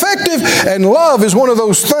even be effective. And love is one of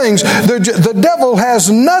those things. The devil has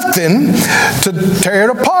nothing to tear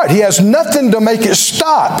it apart. He has nothing to make it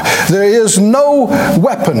stop. There is no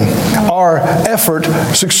weapon or effort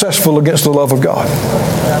successful against the love of God.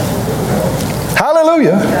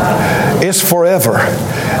 Hallelujah. It's forever.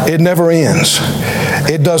 It never ends.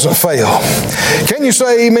 It doesn't fail. Can you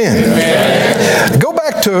say amen? Amen. Go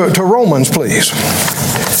back to Romans, please.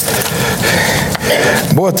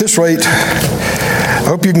 Boy, at this rate, I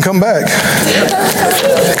hope you can come back,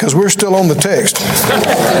 because we're still on the text.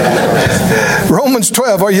 Romans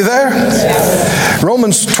 12, are you there?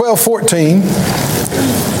 Romans 12:14.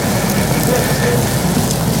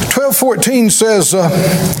 12:14 says,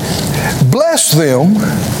 bless them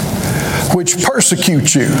which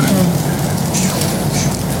persecute you.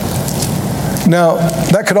 Now,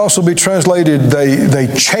 that could also be translated, they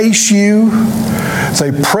chase you,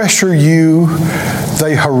 they pressure you,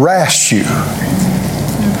 they harass you.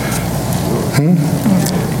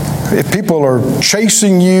 If people are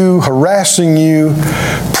chasing you, harassing you,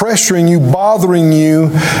 pressuring you, bothering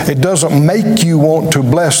you, it doesn't make you want to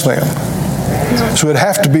bless them. So it'd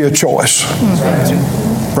have to be a choice.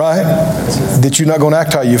 Right? That you're not going to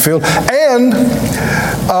act how you feel. And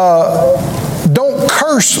don't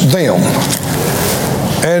curse them.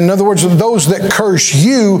 And in other words, those that curse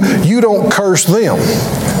you, you don't curse them.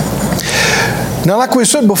 Now, like we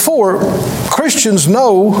said before, Christians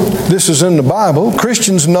know this is in the Bible.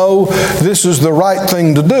 Christians know this is the right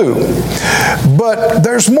thing to do. But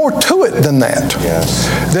there's more to it than that.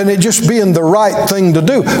 Yes. Than it just being the right thing to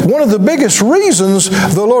do. One of the biggest reasons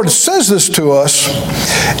the Lord says this to us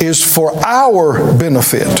is for our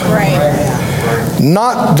benefit. Right.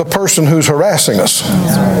 Not the person who's harassing us.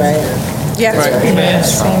 Right. Yes. Right.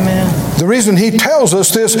 Yes. Amen. The reason He tells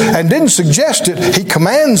us this and didn't suggest it, He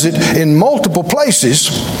commands it in multiple places,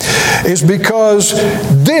 is because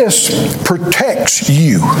this protects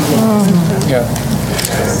you. Yeah.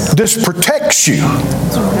 This protects you.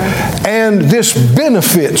 And this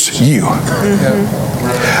benefits you.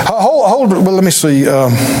 Hold, well, let me see.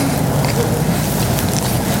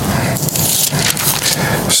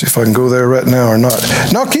 See if I can go there right now or not.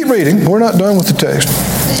 Now keep reading. We're not done with the text.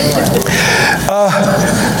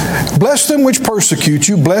 Bless them which persecute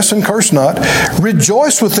you, bless and curse not.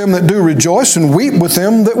 Rejoice with them that do rejoice, and weep with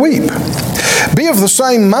them that weep. Be of the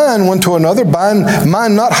same mind one to another.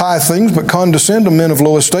 Mind not high things, but condescend to men of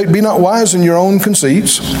low estate. Be not wise in your own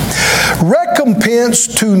conceits. Recompense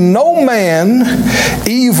to no man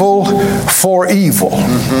evil for evil.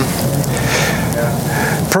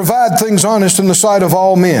 Provide things honest in the sight of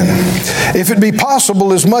all men. If it be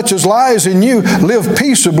possible, as much as lies in you, live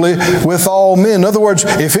peaceably with all men. In other words,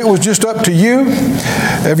 if it was just up to you,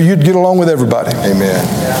 you'd get along with everybody. Amen.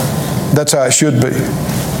 That's how it should be.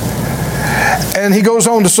 And he goes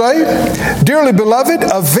on to say, dearly beloved,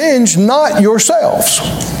 avenge not yourselves.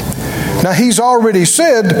 Now, he's already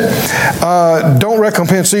said, don't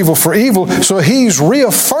recompense evil for evil, so he's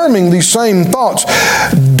reaffirming these same thoughts.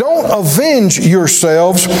 Don't avenge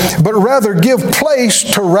yourselves, but rather give place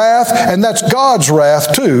to wrath, and that's God's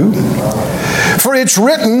wrath too. For it's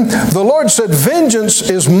written, the Lord said, vengeance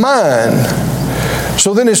is mine,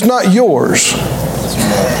 so then it's not yours.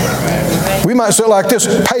 We might say it like this,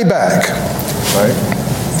 payback. Right?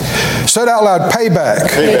 Said out loud,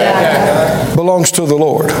 payback belongs to the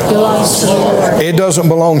Lord. Belongs to the Lord. It doesn't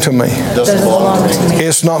belong to me. Doesn't belong to me.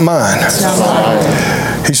 It's not mine. It's not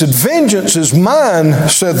mine. He said, vengeance is mine,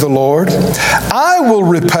 said the Lord. I will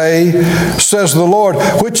repay, says the Lord,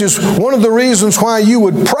 which is one of the reasons why you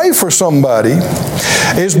would pray for somebody,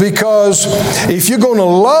 is because if you're going to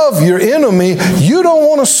love your enemy, you don't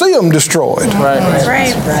want to see them destroyed. Right.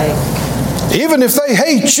 Even if they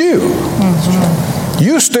hate you. Mm-hmm.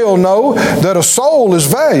 You still know that a soul is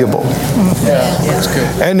valuable. Yeah, that's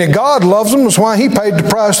good. And that God loves them. That's why He paid the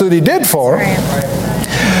price that He did for them.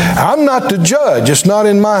 I'm not the judge. It's not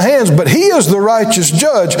in my hands. But He is the righteous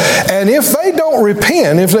judge. And if they don't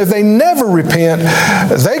repent, if they never repent,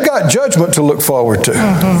 they got judgment to look forward to.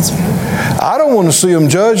 Mm-hmm. I don't want to see them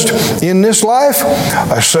judged in this life.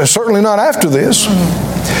 Certainly not after this.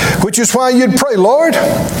 Which is why you'd pray, Lord,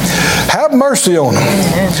 Have mercy on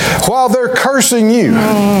them while they're cursing you.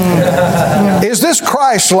 Is this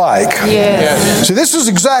Christ-like? Yes. See, this is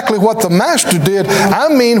exactly what the Master did. I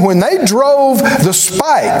mean, when they drove the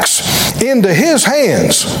spikes into his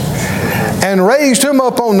hands and raised him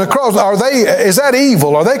up on the cross, is that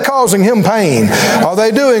evil? Are they causing him pain? Are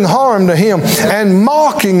they doing harm to him and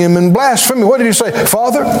mocking him and blaspheming? What did he say?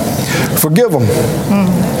 Father, forgive them.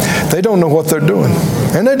 They don't know what they're doing.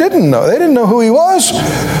 And they didn't know. They didn't know who he was.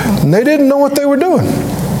 And they didn't know what they were doing.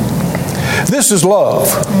 This is love.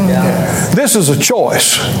 This is a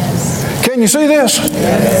choice. Can you see this?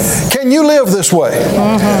 Yes. Can you live this way?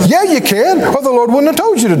 Yeah, you can, or the Lord wouldn't have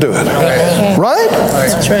told you to do it. Right?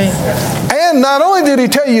 That's right. And not only did he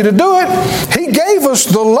tell you to do it, he gave us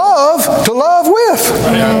the love to love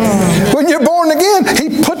with. When you're born again,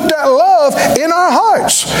 he put that love in our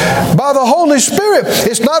hearts by the Holy Spirit.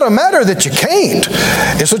 It's not a matter that you can't.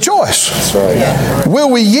 It's a choice. That's right.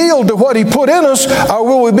 Will we yield to what he put in us, or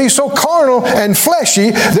will we be so carnal and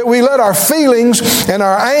fleshy that we let our feelings and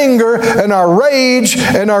our anger and our rage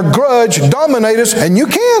and our grudge dominate us? And you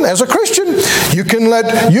can, as a Christian, you can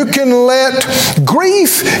let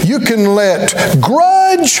grief, you can let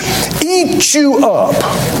grudge eat you up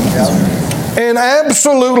and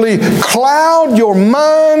absolutely cloud your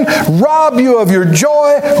mind, rob you of your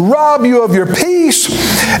joy, rob you of your peace.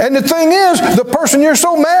 And the thing is, the person you're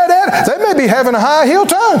so mad at, they may be having a high heel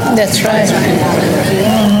time. That's right.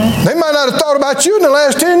 They might not have thought about you in the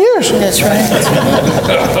last 10 years. That's right.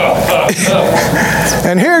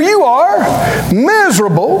 And here you are,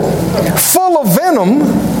 miserable, full of venom.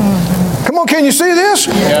 Come on, can you see this?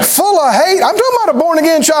 Yeah. Full of hate. I'm talking about a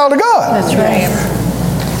born-again child of God. That's right.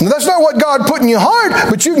 Now, that's not what God put in your heart,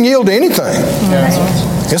 but you can yield to anything. Yeah.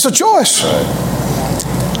 It's a choice.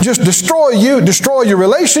 Just destroy you, destroy your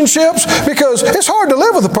relationships, because it's hard to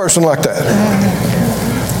live with a person like that.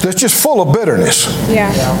 That's just full of bitterness.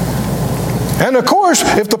 Yeah. And of course,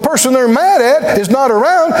 if the person they're mad at is not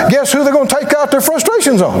around, guess who they're going to take out their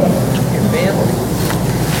frustrations on?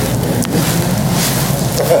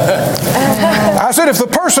 I said, if the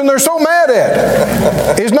person they're so mad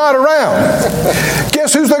at is not around,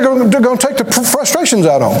 guess who's they're going to take the frustrations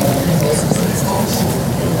out on?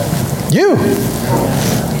 You.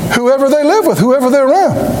 Whoever they live with, whoever they're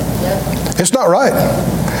around. It's not right.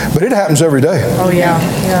 But it happens every day. Oh, yeah.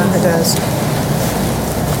 Yeah, it does.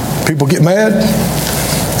 People get mad.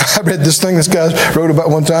 I read this thing this guy wrote about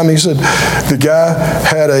one time. He said the guy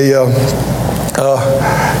had a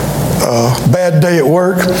bad day at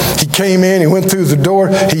work. He came in, he went through the door,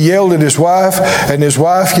 he yelled at his wife, and his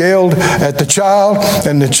wife yelled at the child,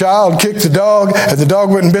 and the child kicked the dog, and the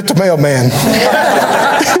dog went and bit the mailman.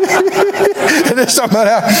 And it's something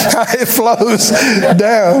about how it flows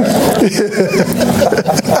down.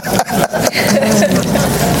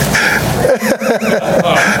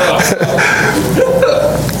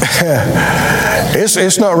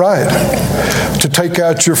 It's not right to take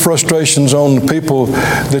out your frustrations on the people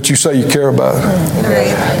that you say you care about.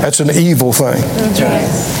 That's an evil thing.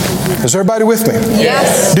 Is everybody with me?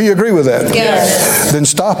 Yes. Do you agree with that? Yes. Then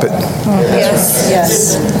stop it. Yes.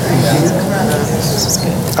 Yes.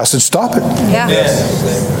 I said stop it. Yeah.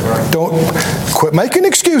 Don't quit making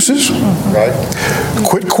excuses.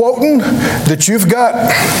 Quit quoting that you've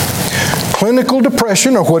got clinical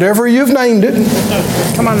depression or whatever you've named it.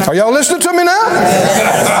 Come on now. Are y'all listening to me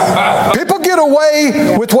now? People get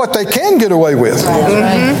away with what they can get away with.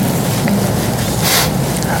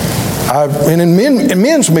 In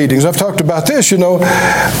men's meetings, I've talked about this,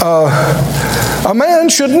 a man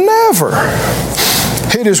should never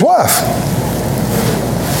hit his wife.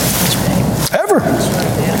 Ever.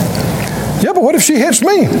 Yeah, but what if she hits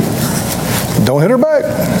me? Don't hit her back.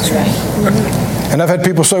 And I've had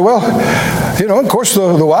people say, well, of course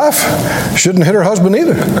the wife shouldn't hit her husband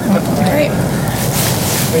either. That's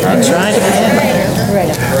right.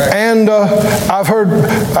 And I've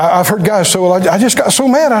heard guys say, well, I just got so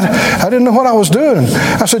mad, I didn't know what I was doing.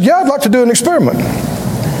 I said, yeah, I'd like to do an experiment.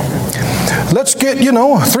 Let's get, a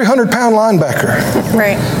 300-pound linebacker.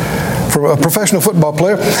 Right. For a professional football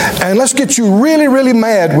player, and let's get you really, really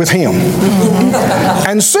mad with him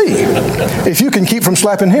and see if you can keep from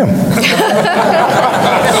slapping him.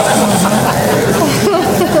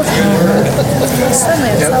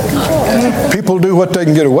 People do what they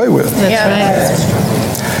can get away with. That's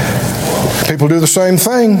right. People do the same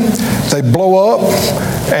thing. They blow up.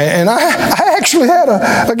 And I actually had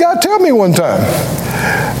a guy tell me one time,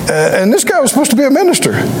 and this guy was supposed to be a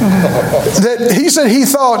minister, that he said he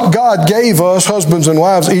thought God gave us, husbands and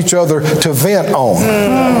wives, each other to vent on.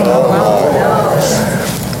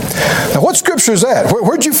 Now, what scripture is that?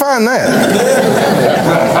 Where'd you find that?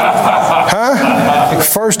 Huh?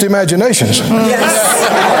 First Imaginations.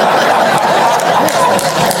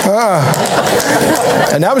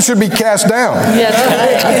 And that one should be cast down.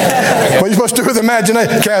 What are you supposed to do with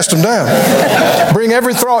imagination? Cast them down. Bring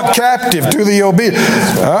every thought captive to the obedience.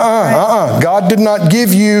 God did not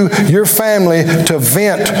give you your family to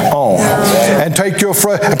vent on and take your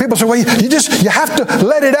and people say, well, you have to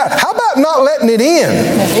let it out. How about not letting it in?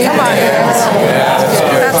 Come on.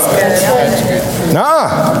 That's good.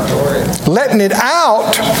 Letting it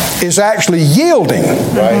out is actually yielding.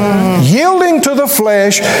 Right. Yielding to the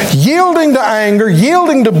flesh, yielding to anger,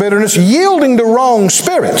 yielding to bitterness, yielding to wrong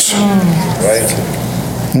spirits. Right.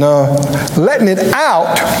 No, letting it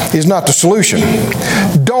out is not the solution.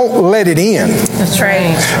 Don't let it in. That's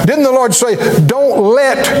right. Didn't the Lord say, don't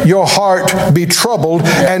let your heart be troubled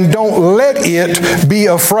and don't let it be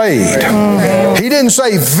afraid? He didn't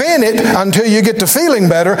say vent it until you get to feeling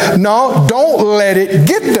better. No, don't let it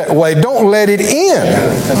get that way. Don't let it in.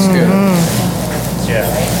 That's good. Yeah.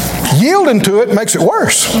 Yielding to it makes it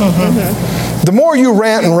worse. The more you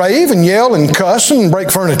rant and rave and yell and cuss and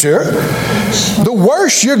break furniture, the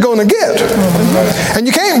worse you're going to get. And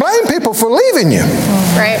you can't blame people for leaving you.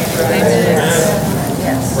 Right.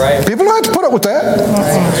 People don't have to put up with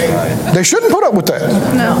that. They shouldn't put up with that.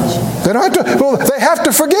 No. They don't have to. Well, they have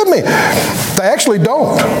to forgive me. They actually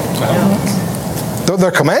don't.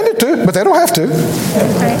 They're commanded to, but they don't have to.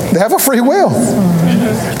 They have a free will.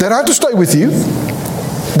 They don't have to stay with you.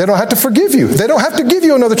 They don't have to forgive you. They don't have to give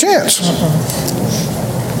you another chance.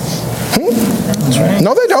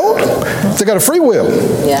 No, they don't. They got a free will.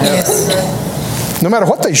 Yes. No matter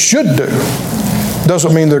what they should do,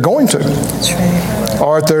 doesn't mean they're going to. That's right.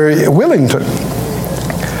 Or if they're willing to.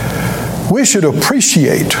 We should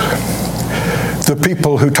appreciate the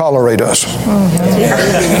people who tolerate us.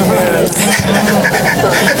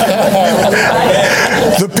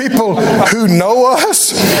 The people who know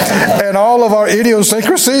us and all of our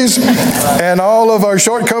idiosyncrasies and all of our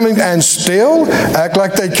shortcomings and still act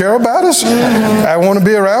like they care about us and want to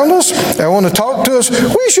be around us and want to talk to us.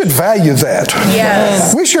 We should value that.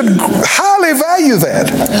 Yes. We should highly value that.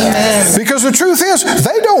 Yes. Because the truth is,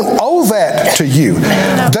 they don't owe that to you.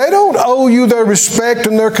 They don't owe you their respect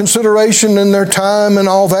and their consideration and their time and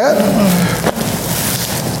all that.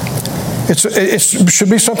 It should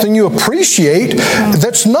be something you appreciate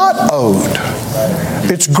that's not owed.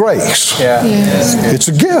 It's grace. Yeah. It's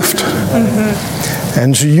a gift.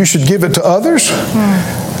 And so you should give it to others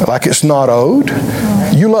like it's not owed.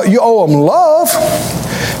 You owe them love,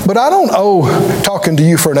 but I don't owe talking to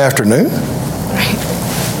you for an afternoon.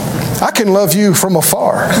 I can love you from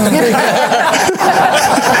afar.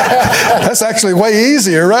 That's actually way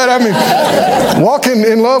easier, right? I mean, walking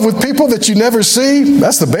in love with people that you never see,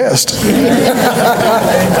 that's the best.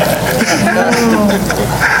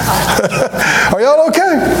 Are y'all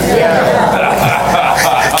okay?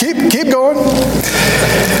 Yeah. Keep going.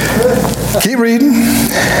 Keep reading.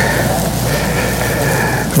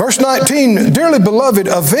 Verse 19, dearly beloved,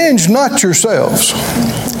 avenge not yourselves,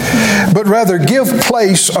 but rather give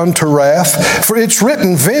place unto wrath, for it's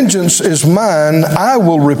written, vengeance is mine, I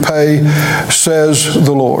will repay, says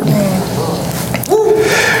the Lord.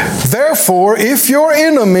 Therefore, if your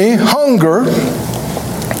enemy hunger,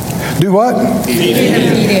 do what? Eat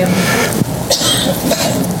him.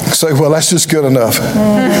 Say, well, that's just good enough.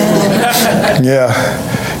 Yeah.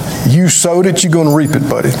 You sowed it, you're going to reap it,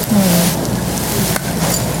 buddy.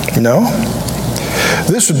 No.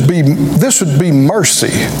 This would be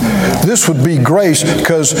mercy. This would be grace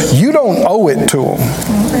because you don't owe it to them.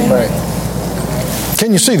 Right.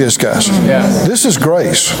 Can you see this, guys? Yeah. This is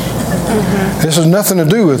grace. This has nothing to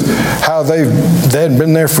do with how they hadn't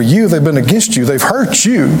been there for you. They've been against you. They've hurt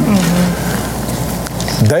you.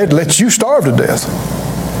 They'd let you starve to death.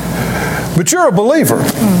 But you're a believer.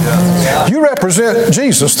 You represent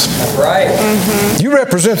Jesus. Right. You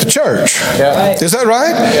represent the church. Yeah. Is that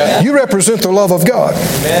right? Yeah. You represent the love of God.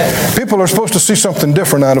 Amen. People are supposed to see something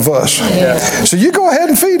different out of us. Yeah. So you go ahead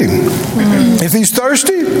and feed him. If he's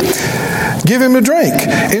thirsty, give him a drink.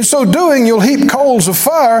 In so doing, you'll heap coals of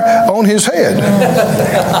fire on his head.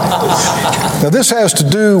 Now this has to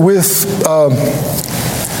do with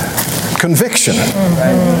conviction.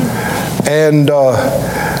 And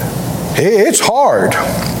it's hard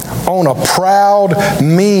on a proud,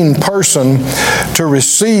 mean person to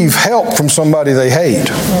receive help from somebody they hate.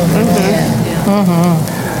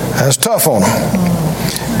 That's tough on them.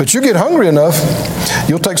 But you get hungry enough,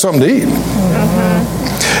 you'll take something to eat.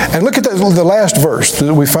 And look at the last verse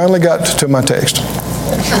that we finally got to my text.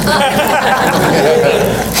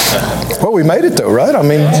 Well, we made it though, right? I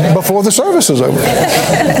mean, before the service is over.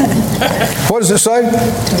 What does it say?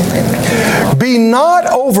 Be not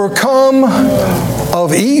overcome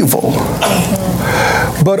of evil,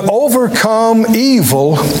 but overcome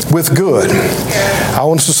evil with good. I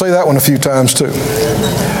want us to say that one a few times too.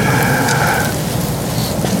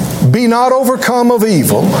 Be not overcome of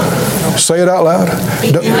evil. Say it out loud.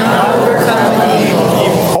 Be not overcome of evil.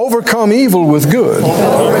 Overcome evil with good.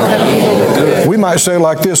 Overcome evil with good. We might say it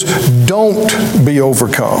like this: don't be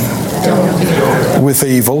overcome with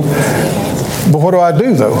evil. But what do I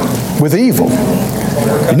do though with evil?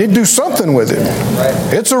 You need to do something with it.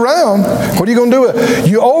 It's around. What are you going to do with it?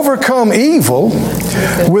 You overcome evil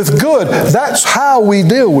with good. That's how we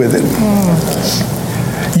deal with it.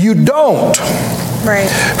 You don't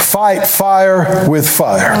fight fire with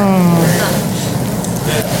fire.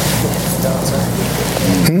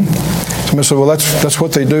 Somebody said, well, that's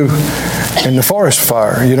what they do in the forest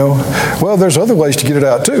fire, you know. Well, there's other ways to get it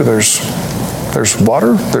out too. There's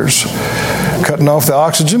water, there's cutting off the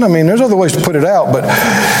oxygen. I mean, there's other ways to put it out. But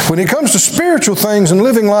when it comes to spiritual things and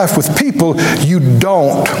living life with people, you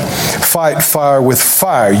don't fight fire with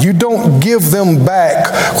fire. You don't give them back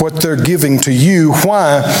what they're giving to you.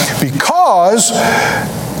 Why? Because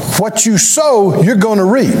what you sow, you're going to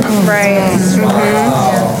reap. Right.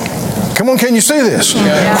 Mm-hmm. Come on, can you see this?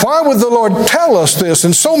 Yeah. Why would the Lord tell us this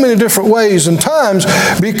in so many different ways and times?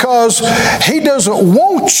 Because He doesn't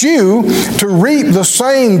want you to reap the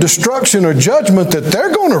same destruction or judgment that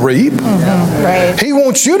they're going to reap. Mm-hmm. Right. He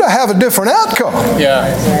wants you to have a different outcome. Yeah.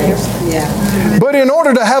 But in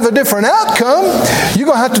order to have a different outcome, you're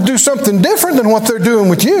going to have to do something different than what they're doing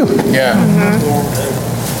with you. Yeah.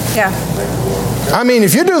 Mm-hmm. Yeah. I mean,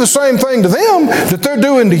 if you do the same thing to them that they're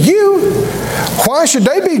doing to you, why should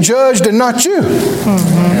they be judged and not you?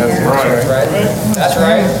 Mm-hmm. That's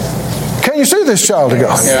right. Can you see this, child of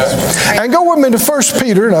God? Yeah. And go with me to 1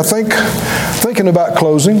 Peter, and I think, thinking about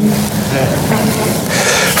closing. 1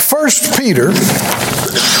 Peter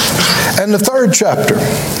and the 3rd chapter.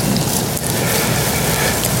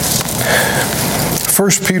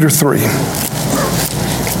 1 Peter 3.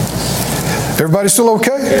 Everybody still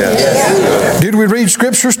okay? Yes. Did we read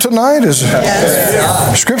scriptures tonight?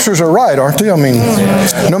 Scriptures are right, aren't they? I mean,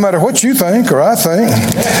 no matter what you think or I think.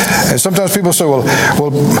 And sometimes people say, well,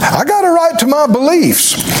 I got a right to my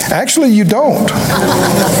beliefs. Actually, you don't.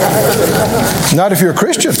 Not if you're a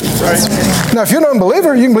Christian. Now, if you're an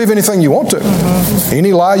unbeliever, you can believe anything you want to.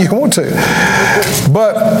 Any lie you want to.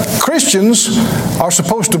 But Christians are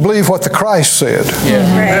supposed to believe what the Christ said.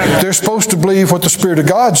 Yeah. They're supposed to believe what the Spirit of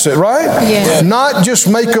God said, right? Yeah. Not just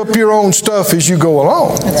make up your own stuff as you go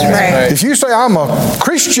along. That's right. If you say, I'm a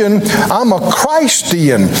Christian, I'm a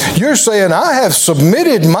Christian, you're saying, I have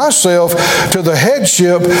submitted myself to the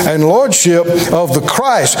headship and lordship of the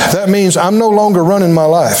Christ. That means I'm no longer running my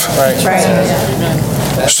life. Right.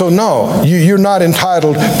 So no, you're not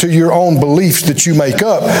entitled to your own beliefs that you make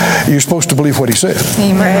up. You're supposed to believe what He said.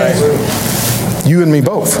 Amen. You and me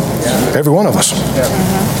both. Every one of us.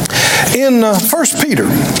 In 1 Peter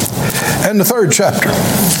and the 3rd chapter,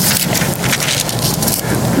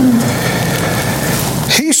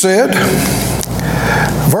 he said,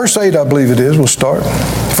 verse 8 I believe it is, we'll start.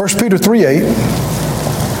 1 Peter 3:8.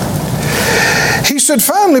 He said,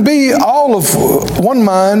 finally, be all of one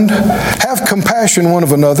mind, have compassion one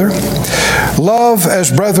of another, love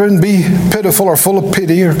as brethren, be pitiful or full of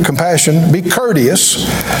pity or compassion, be courteous.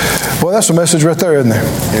 Well, that's a message right there, isn't there?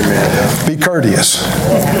 Amen. Be courteous.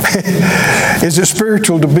 Is it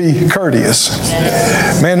spiritual to be courteous?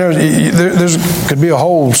 Man, there's could be a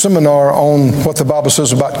whole seminar on what the Bible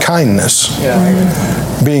says about kindness.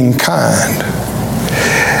 Being kind.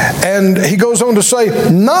 And he goes on to say,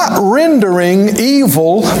 not rendering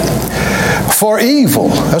evil for evil.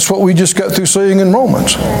 That's what we just got through saying in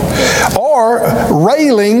Romans. Or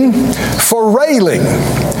railing for railing.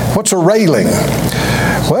 What's a railing?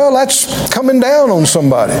 Well, that's coming down on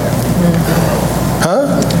somebody.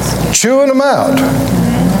 Huh? Chewing them out.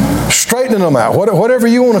 Straightening them out. Whatever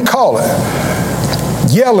you want to call it.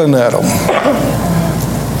 Yelling at them.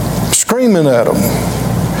 Screaming at them.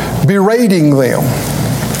 Berating them.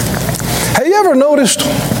 Have you ever noticed,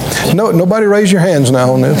 nobody raise your hands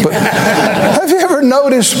now on this, but have you ever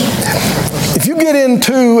noticed if you get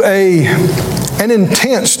into an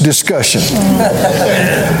intense discussion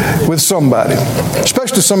with somebody,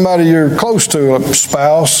 especially somebody you're close to, a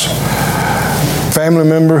spouse, family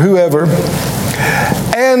member, whoever,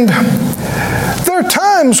 and there are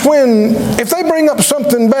times when if they bring up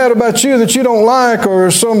something bad about you that you don't like or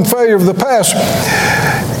some failure of the past,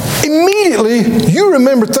 immediately you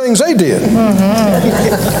remember things they did.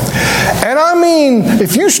 And I mean,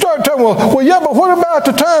 if you start talking, well, yeah, but what about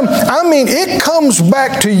the time? I mean, it comes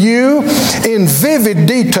back to you in vivid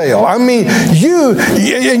detail. I mean,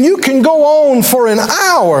 you can go on for an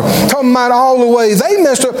hour talking about all the way they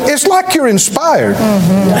messed up. It's like you're inspired.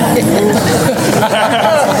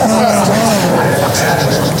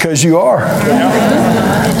 Because you are.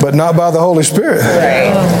 But not by the Holy Spirit.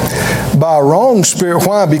 By a wrong spirit.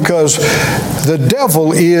 Why? Because the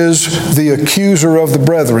devil is the accuser of the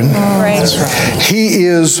brethren. He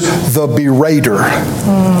is the berater,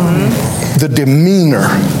 the demeanor,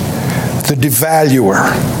 the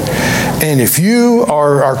devaluer. And if you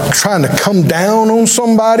are trying to come down on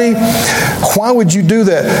somebody, why would you do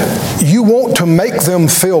that? You want to make them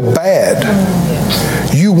feel bad.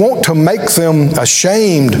 You want to make them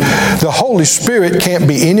ashamed. The Holy Spirit can't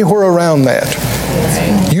be anywhere around that.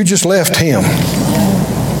 You just left Him.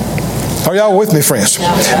 Are y'all with me, friends?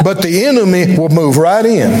 But the enemy will move right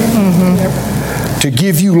in to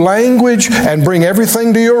give you language and bring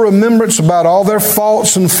everything to your remembrance about all their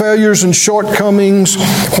faults and failures and shortcomings.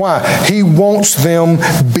 Why? He wants them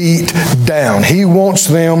beat down. He wants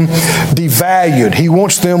them devalued. He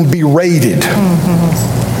wants them berated.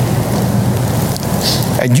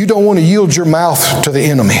 And you don't want to yield your mouth to the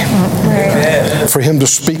enemy for him to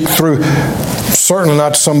speak through. Certainly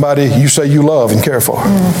not to somebody you say you love and care for.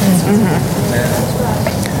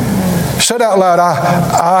 Said out loud,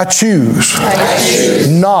 I choose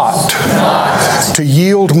not to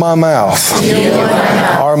yield my mouth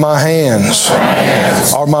or my hands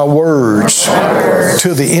or my words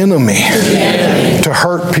to the enemy to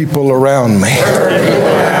hurt people around me.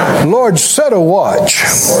 Lord, set a watch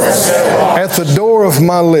at the door of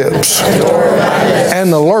my lips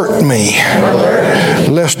and alert me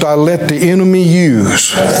lest I let the enemy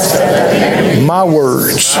use my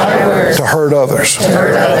words to hurt others.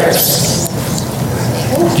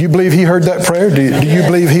 Do you believe He heard that prayer? Do you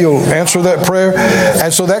believe He'll answer that prayer?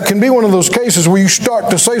 And so that can be one of those cases where you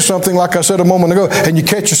start to say something like I said a moment ago and you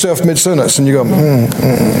catch yourself mid-sentence and you go,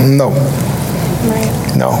 no.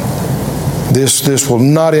 No. This will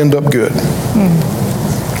not end up good.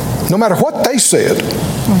 No matter what they said.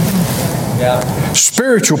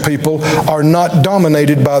 Spiritual people are not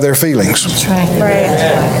dominated by their feelings. That's right.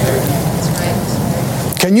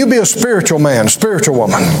 Can you be a spiritual man, spiritual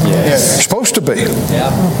woman? Yes. You're supposed to be.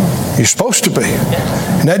 You're supposed to be.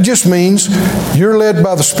 And that just means you're led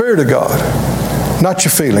by the Spirit of God. Not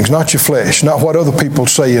your feelings, not your flesh, not what other people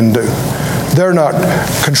say and do. They're not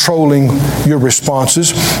controlling your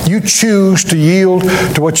responses. You choose to yield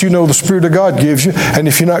to what you know the Spirit of God gives you. And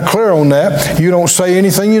if you're not clear on that, you don't say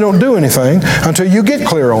anything, you don't do anything until you get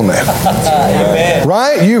clear on that. Amen.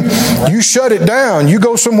 Right? You shut it down. You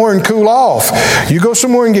go somewhere and cool off. You go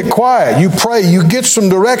somewhere and get quiet. You pray. You get some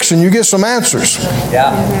direction. You get some answers.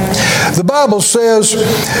 Yeah. The Bible says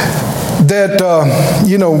that,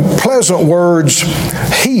 pleasant words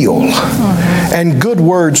heal and good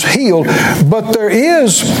words heal, but there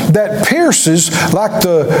is that pierces like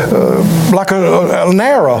an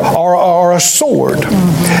arrow or a sword.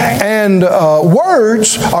 And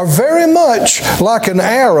words are very much like an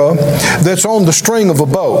arrow that's on the string of a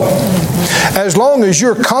bow. As long as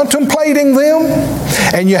you're contemplating them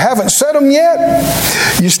and you haven't set them yet,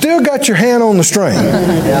 you still got your hand on the string.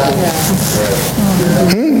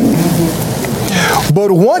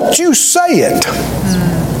 But once you say it,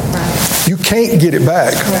 you can't get it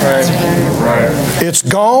back. It's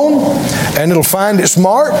gone, and it'll find its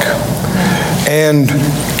mark and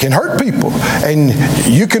can hurt people. And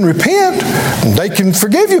you can repent, and they can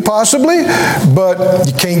forgive you possibly, but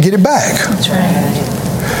you can't get it back. That's right.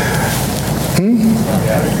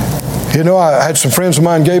 I had some friends of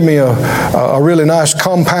mine gave me a really nice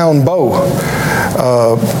compound bow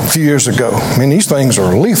a few years ago. I mean, these things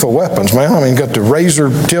are lethal weapons, man. I mean, got the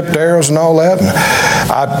razor-tipped arrows and all that. And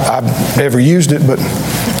I've never used it, but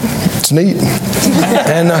it's neat.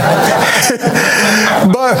 And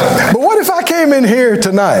but what if I came in here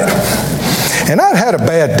tonight and I'd had a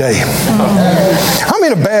bad day? I'm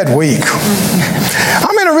in a bad week.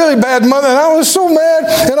 I'm in a really bad month, and I was so mad,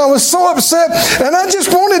 and I was so upset, and I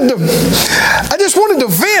just wanted to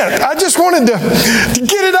vent. I just wanted to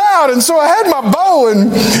get it out, and so I had my bow,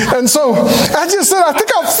 and so I just said, I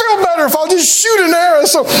think I'll feel better if I'll just shoot an arrow.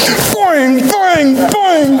 So, boing, boing,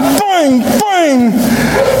 boing, boing, boing.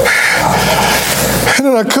 And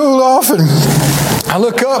then I cooled off, and I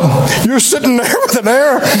look up, you're sitting there with an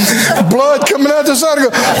arrow, blood coming out the side. I go,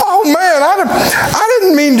 oh man, I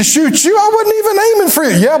didn't mean to shoot you. I wasn't even aiming for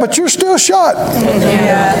you. Yeah, but you're still shot.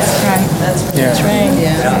 Yeah, that's right. That's right.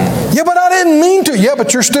 Yeah, but I didn't mean to. Yeah,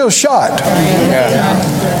 but you're still shot.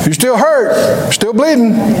 You're still hurt. Still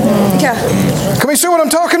bleeding. Can we see what I'm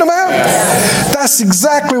talking about? That's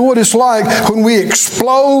exactly what it's like when we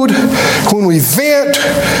explode, when we vent,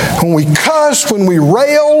 when we cuss, when we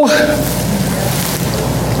rail.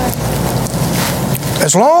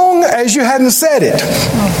 As long as you hadn't said it,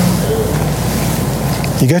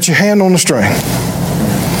 you got your hand on the string.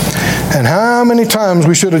 And how many times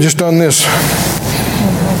we should have just done this?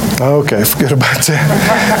 Okay, forget about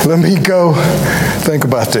that. Let me go think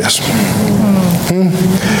about this.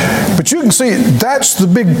 But you can see, that's the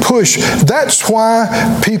big push. That's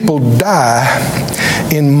why people die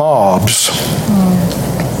in mobs.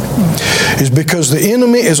 Is because the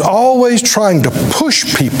enemy is always trying to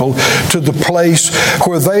push people to the place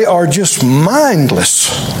where they are just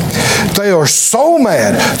mindless. They are so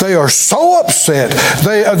mad, they are so upset,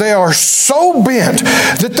 they are so bent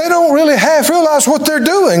that they don't really half realize what they're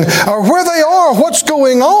doing or where they are, what's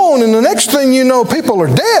going on, and the next thing you know, people are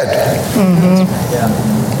dead.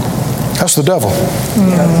 That's the devil.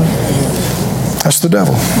 That's the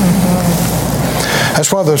devil.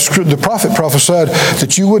 That's why the prophet prophesied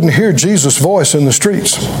that you wouldn't hear Jesus' voice in the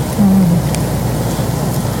streets.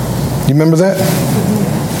 You remember that?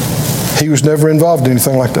 He was never involved in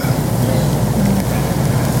anything like that.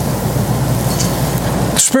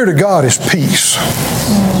 The Spirit of God is peace.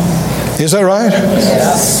 Is that right?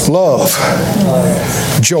 Yes. Love,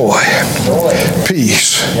 joy,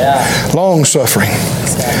 peace, long-suffering,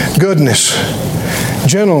 goodness,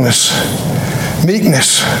 gentleness,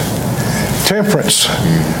 meekness, temperance.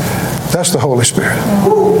 That's the Holy Spirit.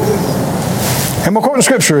 Am I quoting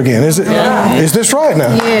Scripture again? Is it? Yeah. Is this right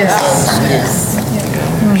now? Yes.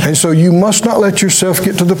 And so you must not let yourself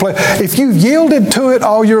get to the place. If you've yielded to it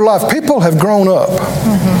all your life, people have grown up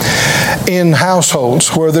in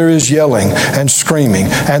households where there is yelling and screaming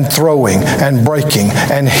and throwing and breaking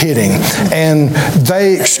and hitting. And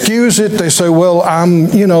they excuse it. They say, well, I'm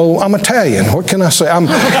Italian. What can I say? I'm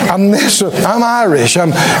this, I'm Irish.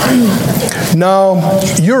 No,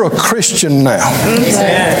 you're a Christian now. That's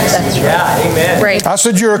right. Yeah, amen. Right. I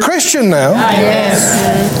said, you're a Christian now.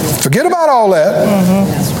 Yes. Forget about all that.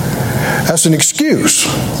 That's an excuse.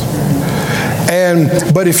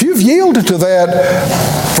 But if you've yielded to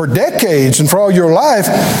that for decades and for all your life,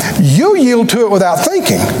 you yield to it without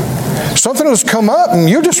thinking. Something has come up and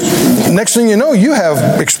you just, next thing you know, you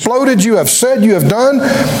have exploded, you have said, you have done.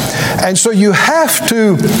 And so you have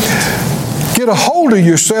to get a hold of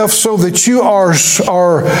yourself so that you are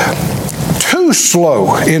too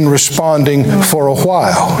slow in responding for a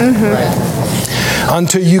while.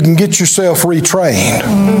 Until you can get yourself retrained.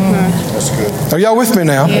 That's good. Are y'all with me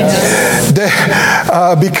now? Yes.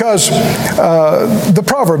 Because the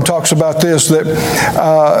proverb talks about this, that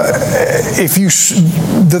if you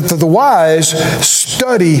the wise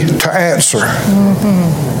study to answer.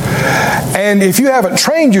 And if you haven't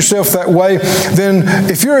trained yourself that way, then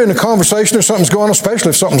if you're in a conversation or something's going on, especially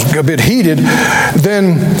if something's a bit heated,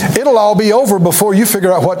 then it'll all be over before you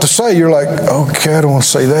figure out what to say. You're like, okay, I don't want to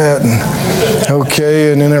say that. And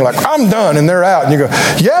okay, and then they're like, I'm done, and they're out. And you go,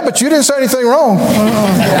 yeah, but you didn't say anything wrong.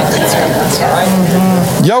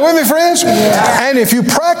 Y'all with me, friends? And if you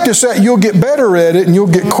practice that, you'll get better at it and you'll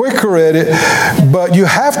get quicker at it. But you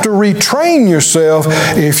have to retrain yourself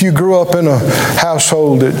if you grew up in a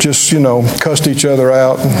household that just, cussed each other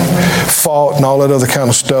out and fought and all that other kind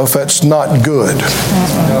of stuff. That's not good.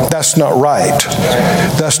 That's not right.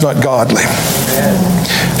 That's not godly.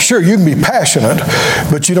 Sure, you can be passionate,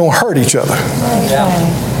 but you don't hurt each other.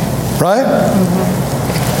 Right?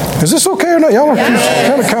 Is this okay or not? Y'all are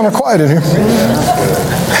kind of quiet in here.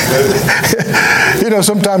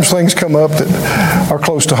 Sometimes things come up that are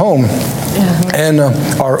close to home and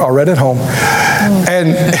are right at home. And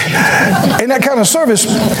in that kind of service,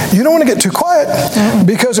 you don't want to get too quiet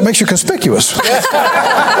because it makes you conspicuous.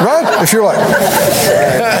 Right? If you're like,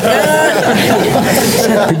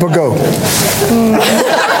 people go.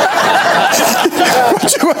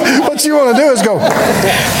 What you want to do is go,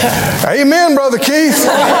 amen, Brother Keith.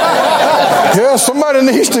 Yeah, somebody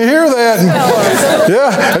needs to hear that.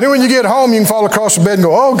 And then when you get home, you can fall across the bed and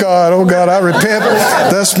go, oh God, I repent.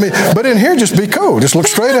 That's me. But in here, just be cool. Just look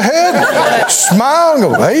straight ahead, smile, and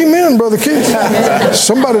go, amen, Brother Keith.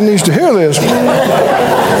 Somebody needs to hear this.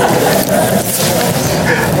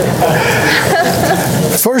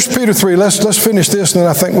 1 Peter 3, let's finish this, and then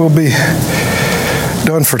I think we'll be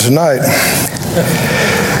done for tonight.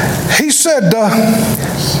 He said,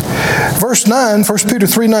 verse 9, 1 Peter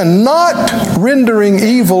 3:9, not rendering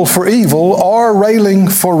evil for evil or railing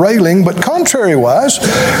for railing, but contrariwise,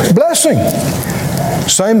 blessing.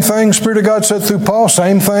 Same thing Spirit of God said through Paul.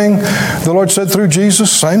 Same thing the Lord said through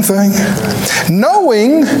Jesus. Same thing.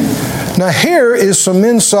 Knowing, now here is some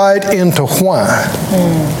insight into why.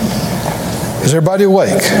 Is everybody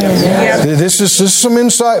awake? Yeah. This is some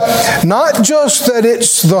insight. Not just that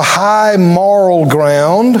it's the high moral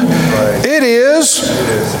ground. It is.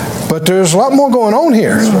 But there's a lot more going on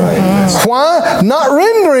here. Why? Not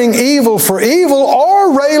rendering evil for evil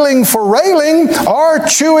or railing for railing or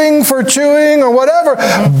chewing for chewing or whatever,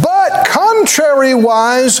 but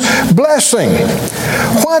contrary-wise blessing.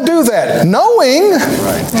 Why do that? Knowing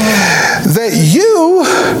that you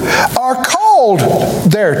are called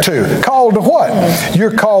thereto. Called to what?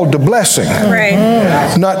 You're called to blessing.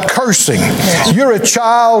 Right. Not cursing. You're a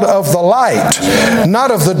child of the light, not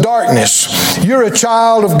of the darkness. You're a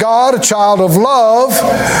child of God, a child of love,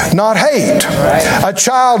 not hate. A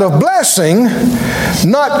child of blessing,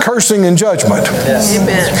 not cursing and judgment.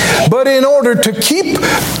 Amen. But in order to keep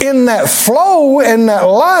in that flow and that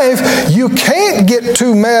life, you can't get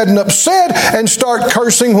too mad and upset and start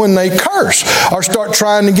cursing when they curse, or start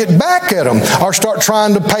trying to get back at them, or start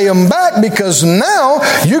trying to pay them back, because now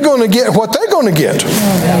you're going to get what they're going to get.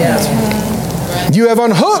 You have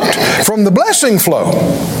unhooked from the blessing flow.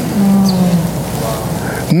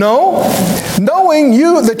 No, knowing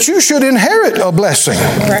that you should inherit a blessing.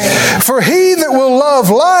 Right. For he that will love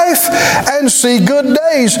life and see good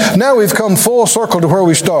days. Now we've come full circle to where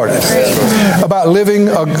we started. About living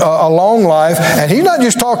a long life. And he's not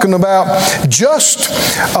just talking about just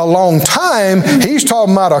a long time. He's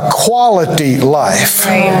talking about a quality life.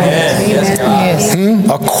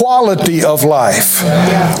 A quality of life.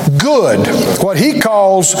 Good. What he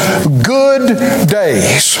calls good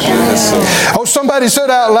days. Oh, somebody said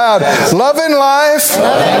out loud, loving life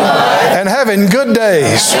and having good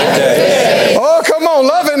days. Oh, come on,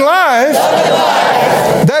 loving life.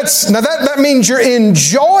 That means you're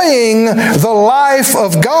enjoying the life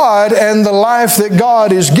of God and the life that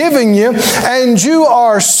God is giving you, and you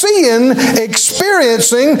are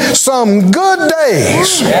experiencing some good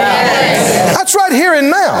days. That's right here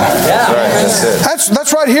and now.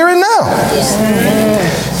 That's right here and now.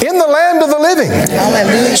 In the land of the living.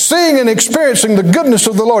 Seeing and experiencing the goodness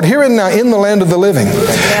of the Lord here and now in the land of the living.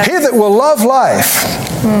 He that will love life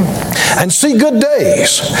and see good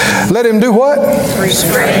days, let him do what?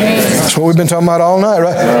 That's what we've been talking about all night,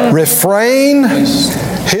 right? Refrain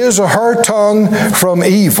his or her tongue from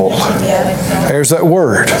evil. There's that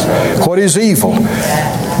word. What is evil?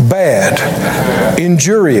 Bad,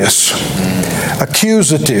 injurious,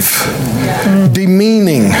 accusative,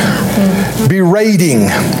 demeaning, berating.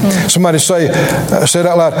 Somebody say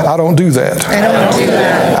out loud, I don't do that. I don't do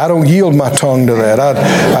that. I don't yield my tongue to that.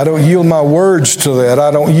 I don't yield my words to that. I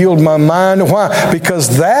don't yield my mind. Why?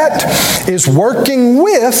 Because that is working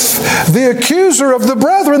with the accuser of the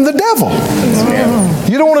brethren, the devil.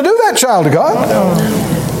 You don't want to do that, child of God.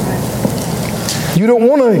 You don't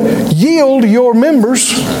want to yield your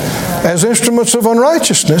members as instruments of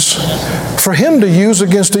unrighteousness for him to use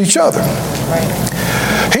against each other.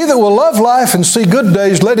 He that will love life and see good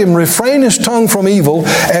days, let him refrain his tongue from evil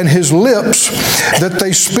and his lips that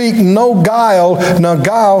they speak no guile. Now,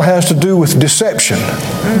 guile has to do with deception.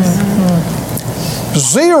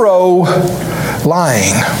 Zero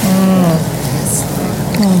lying.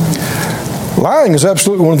 Lying is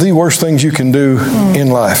absolutely one of the worst things you can do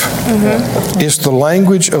in life. It's the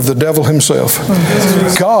language of the devil himself.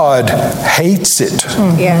 God hates it.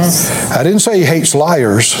 Yes. I didn't say he hates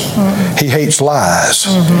liars. He hates lies.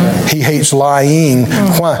 He hates lying.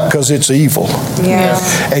 Why? Because it's evil.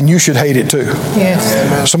 Yes. And you should hate it too.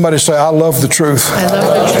 Yes. Somebody say, I love the truth. I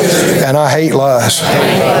love the truth. And I hate lies.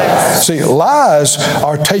 See, lies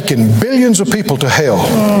are taking billions of people to hell.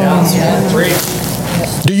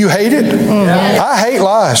 Do you hate it? I hate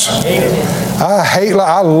lies. I hate lies.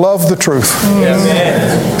 I love the truth.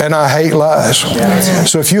 And I hate lies.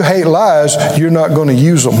 So if you hate lies, you're not going to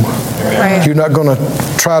use them. You're not going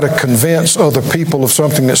to try to convince other people of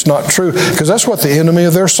something that's not true, because that's what the enemy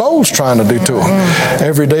of their soul's trying to do to them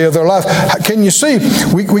every day of their life. Can you see?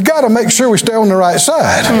 We got to make sure we stay on the right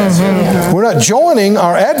side. We're not joining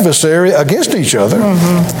our adversary against each other.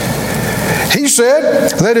 He said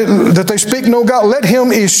that they speak no guile. Let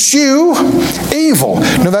him eschew evil.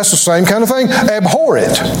 Now that's the same kind of thing. Abhor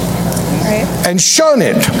it. And shun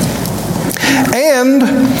it. And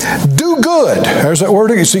do good. There's that word.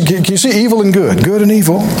 Can you see evil and good? Good and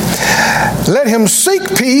evil. Let him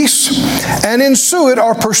seek peace and ensue it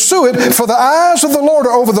or pursue it, for the eyes of the Lord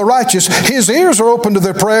are over the righteous. His ears are open to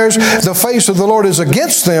their prayers. The face of the Lord is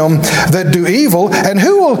against them that do evil. And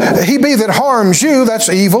who will he be that harms you, that's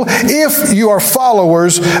evil, if you are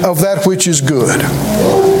followers of that which is good?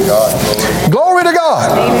 Glory to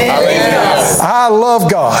God. I love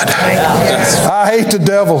God. I hate the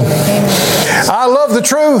devil. I love the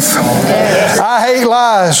truth. I hate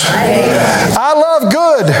lies. I love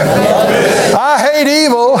good. I hate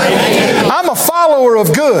evil. I'm a follower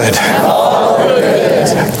of good.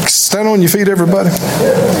 Stand on your feet, everybody.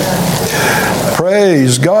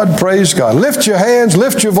 Praise God, praise God. Lift your hands,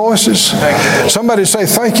 lift your voices. Somebody say,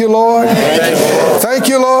 thank you, Lord. Thank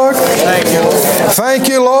you, Lord. Thank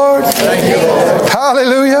you, Lord.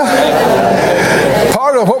 Hallelujah.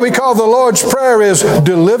 Part of what we call the Lord's Prayer is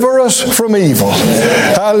deliver us from evil.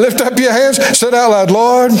 Lift up your hands, say it out loud,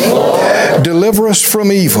 Lord, deliver us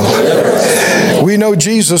from evil. We know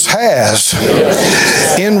Jesus has,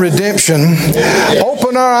 in redemption,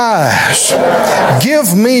 open our eyes,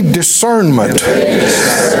 give me discernment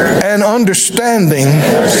and understanding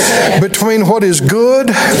between what is good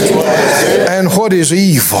and what is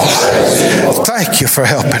evil. Thank you for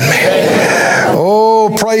helping me.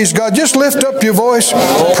 Oh, praise God. Just lift up your voice.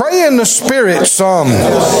 Pray in the Spirit some.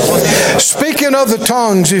 Speak in other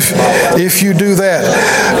tongues if you do that.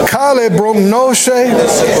 Kale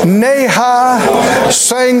brognoshe, neha,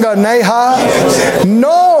 senga neha,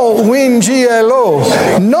 no wingielo,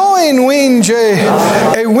 no in winge,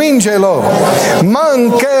 e wingelo,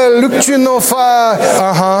 manke luchinofa,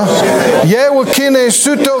 yewakine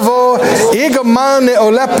sutovo, igamane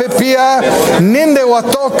olapepia, ninde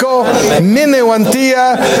watoko, mine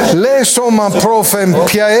wantia, lesoma profem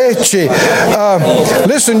piaeche.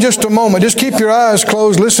 Listen just a moment. Just keep your eyes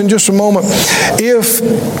closed. Listen just a moment. If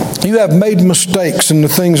you have made mistakes in the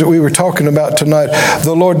things that we were talking about tonight,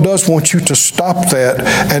 the Lord does want you to stop that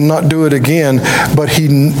and not do it again. But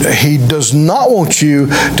He does not want you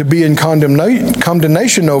to be in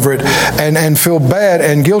condemnation over it and feel bad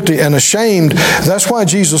and guilty and ashamed. That's why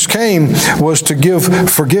Jesus came, was to give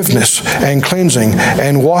forgiveness and cleansing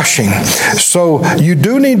and washing. So you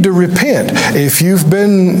do need to repent. If you've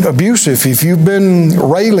been abusive, if you've been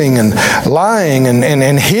railing and lying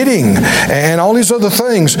and hitting and all these other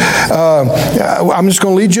things, I'm just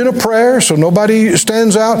going to lead you in a prayer so nobody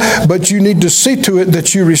stands out, but you need to see to it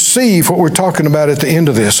that you receive what we're talking about at the end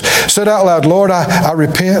of this. Say it out loud, Lord, I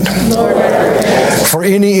repent for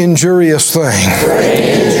any injurious thing,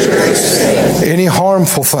 any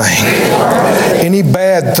harmful thing, any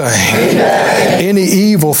bad thing, any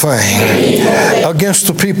evil thing against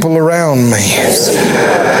the people around me.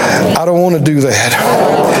 I don't want to do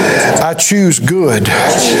that. I choose good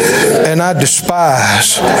and I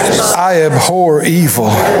despise, I abhor evil,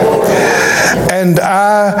 and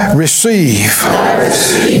I receive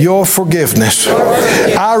your forgiveness.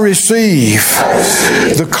 I receive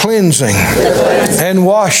the cleansing and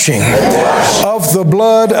washing of the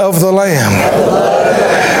blood of the Lamb.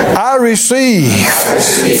 I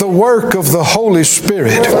receive the work of the Holy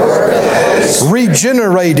Spirit,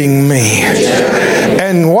 regenerating me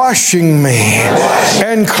and washing me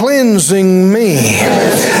and cleansing me.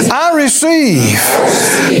 I receive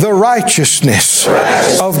the righteousness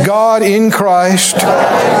of God in Christ.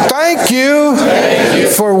 Thank you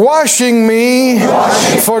for washing me,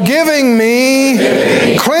 forgiving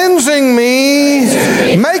me, cleansing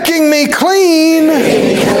me, making me clean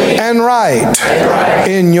and right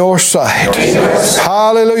in your sight.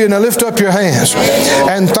 Hallelujah. Now lift up your hands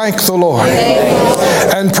and thank the Lord.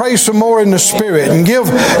 And pray some more in the Spirit. And give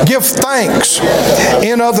thanks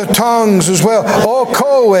in other tongues as well. O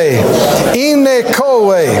koe, ine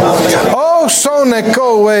koe, o sone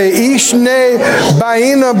koe, ishne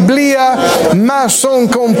baina blia, ma son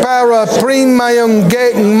compara prima yon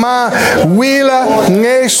get ma wila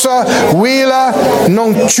ngesa wila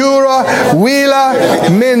non chura wila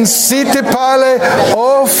mensite pale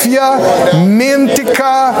ofia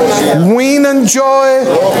mintika winan joy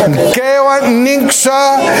kewa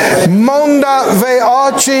ninksa monda ve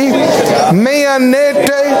ochi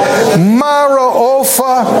meanete maro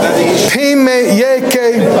ofa pime yeke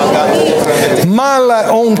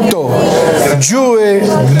mala onto jue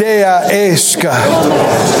dea esca.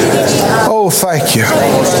 Oh, thank you.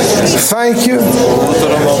 Thank you.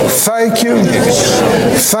 Thank you.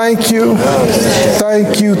 Thank you.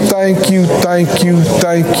 Thank you. Thank you. Thank you.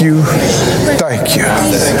 Thank you. Thank you.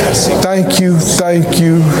 Thank you. Thank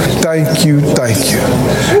you. Thank you. Thank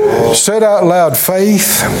you. Said out loud,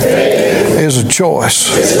 faith is a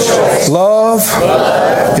choice. Love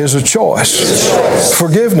is a choice.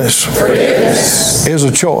 Forgiveness is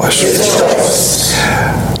a choice.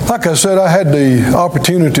 Like I said, I had the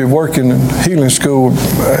opportunity of working in healing school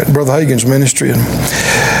at Brother Hagin's ministry. And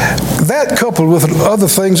that coupled with other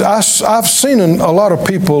things, I've seen a lot of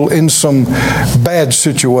people in some bad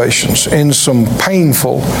situations, in some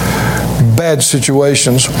painful, bad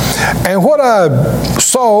situations. And what I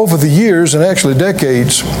saw over the years, and actually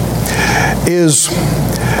decades, is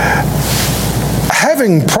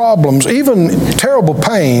having problems, even terrible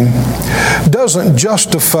pain, doesn't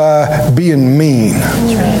justify being mean.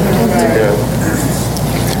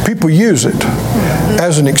 People use it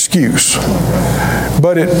as an excuse,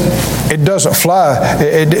 but it doesn't fly.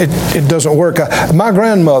 It doesn't work. My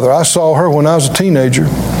grandmother, I saw her when I was a teenager.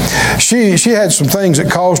 She had some things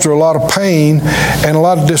that caused her a lot of pain and a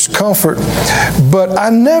lot of discomfort, but I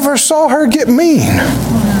never saw her get mean.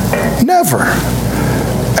 Never.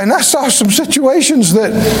 And I saw some situations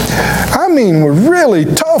that, were really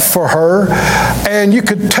tough for her. And you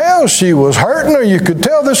could tell she was hurting, or you could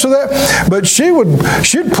tell this or that. But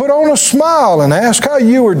she'd put on a smile and ask how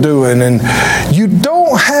you were doing. And you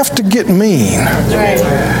don't have to get mean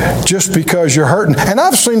just because you're hurting. And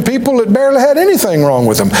I've seen people that barely had anything wrong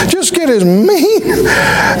with them just get as mean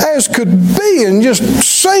as could be and just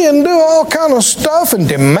say and do all kind of stuff and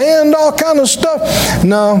demand all kind of stuff.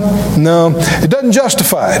 No, it doesn't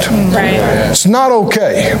justify it. It's not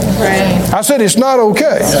okay. I said it's not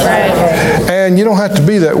okay. And you don't have to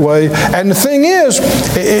be that way. And the thing is,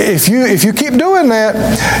 if you keep doing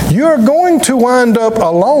that, you're going to wind up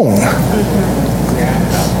alone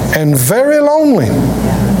and very lonely.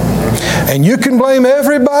 And you can blame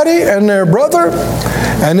everybody and their brother,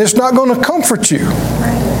 and it's not going to comfort you.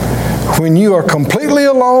 When you are completely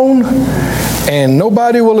alone and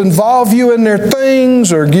nobody will involve you in their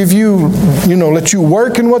things or give you, let you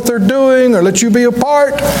work in what they're doing or let you be a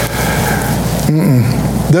part,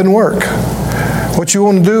 doesn't work. What you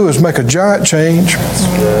want to do is make a giant change.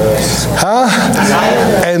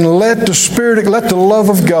 And let the love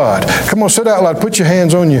of God. Come on, sit out loud. Put your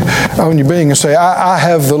hands on your being and say, I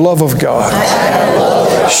have the love of God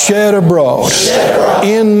shed abroad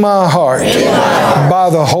in my heart by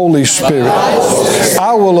the Holy Spirit.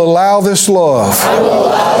 I will allow this love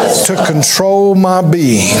to control my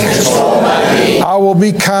being. I will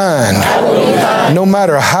be kind no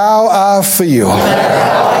matter how I feel.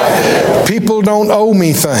 People don't owe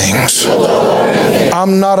me things.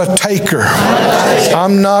 I'm not a taker.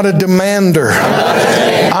 I'm not a demander.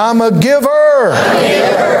 I'm a giver.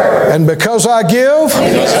 And because I give,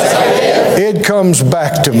 it comes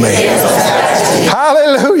back to me.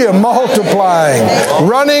 Hallelujah. Multiplying.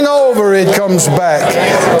 Running over, it comes back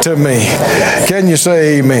to me. Can you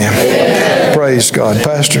say amen? Praise God.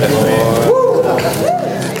 Pastor.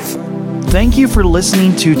 Thank you for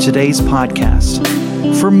listening to today's podcast.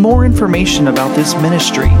 For more information about this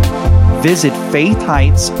ministry, visit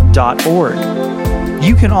faithheights.org.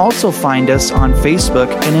 You can also find us on Facebook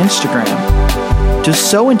and Instagram. To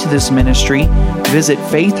sow into this ministry, visit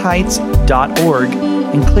faithheights.org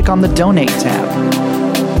and click on the Donate tab.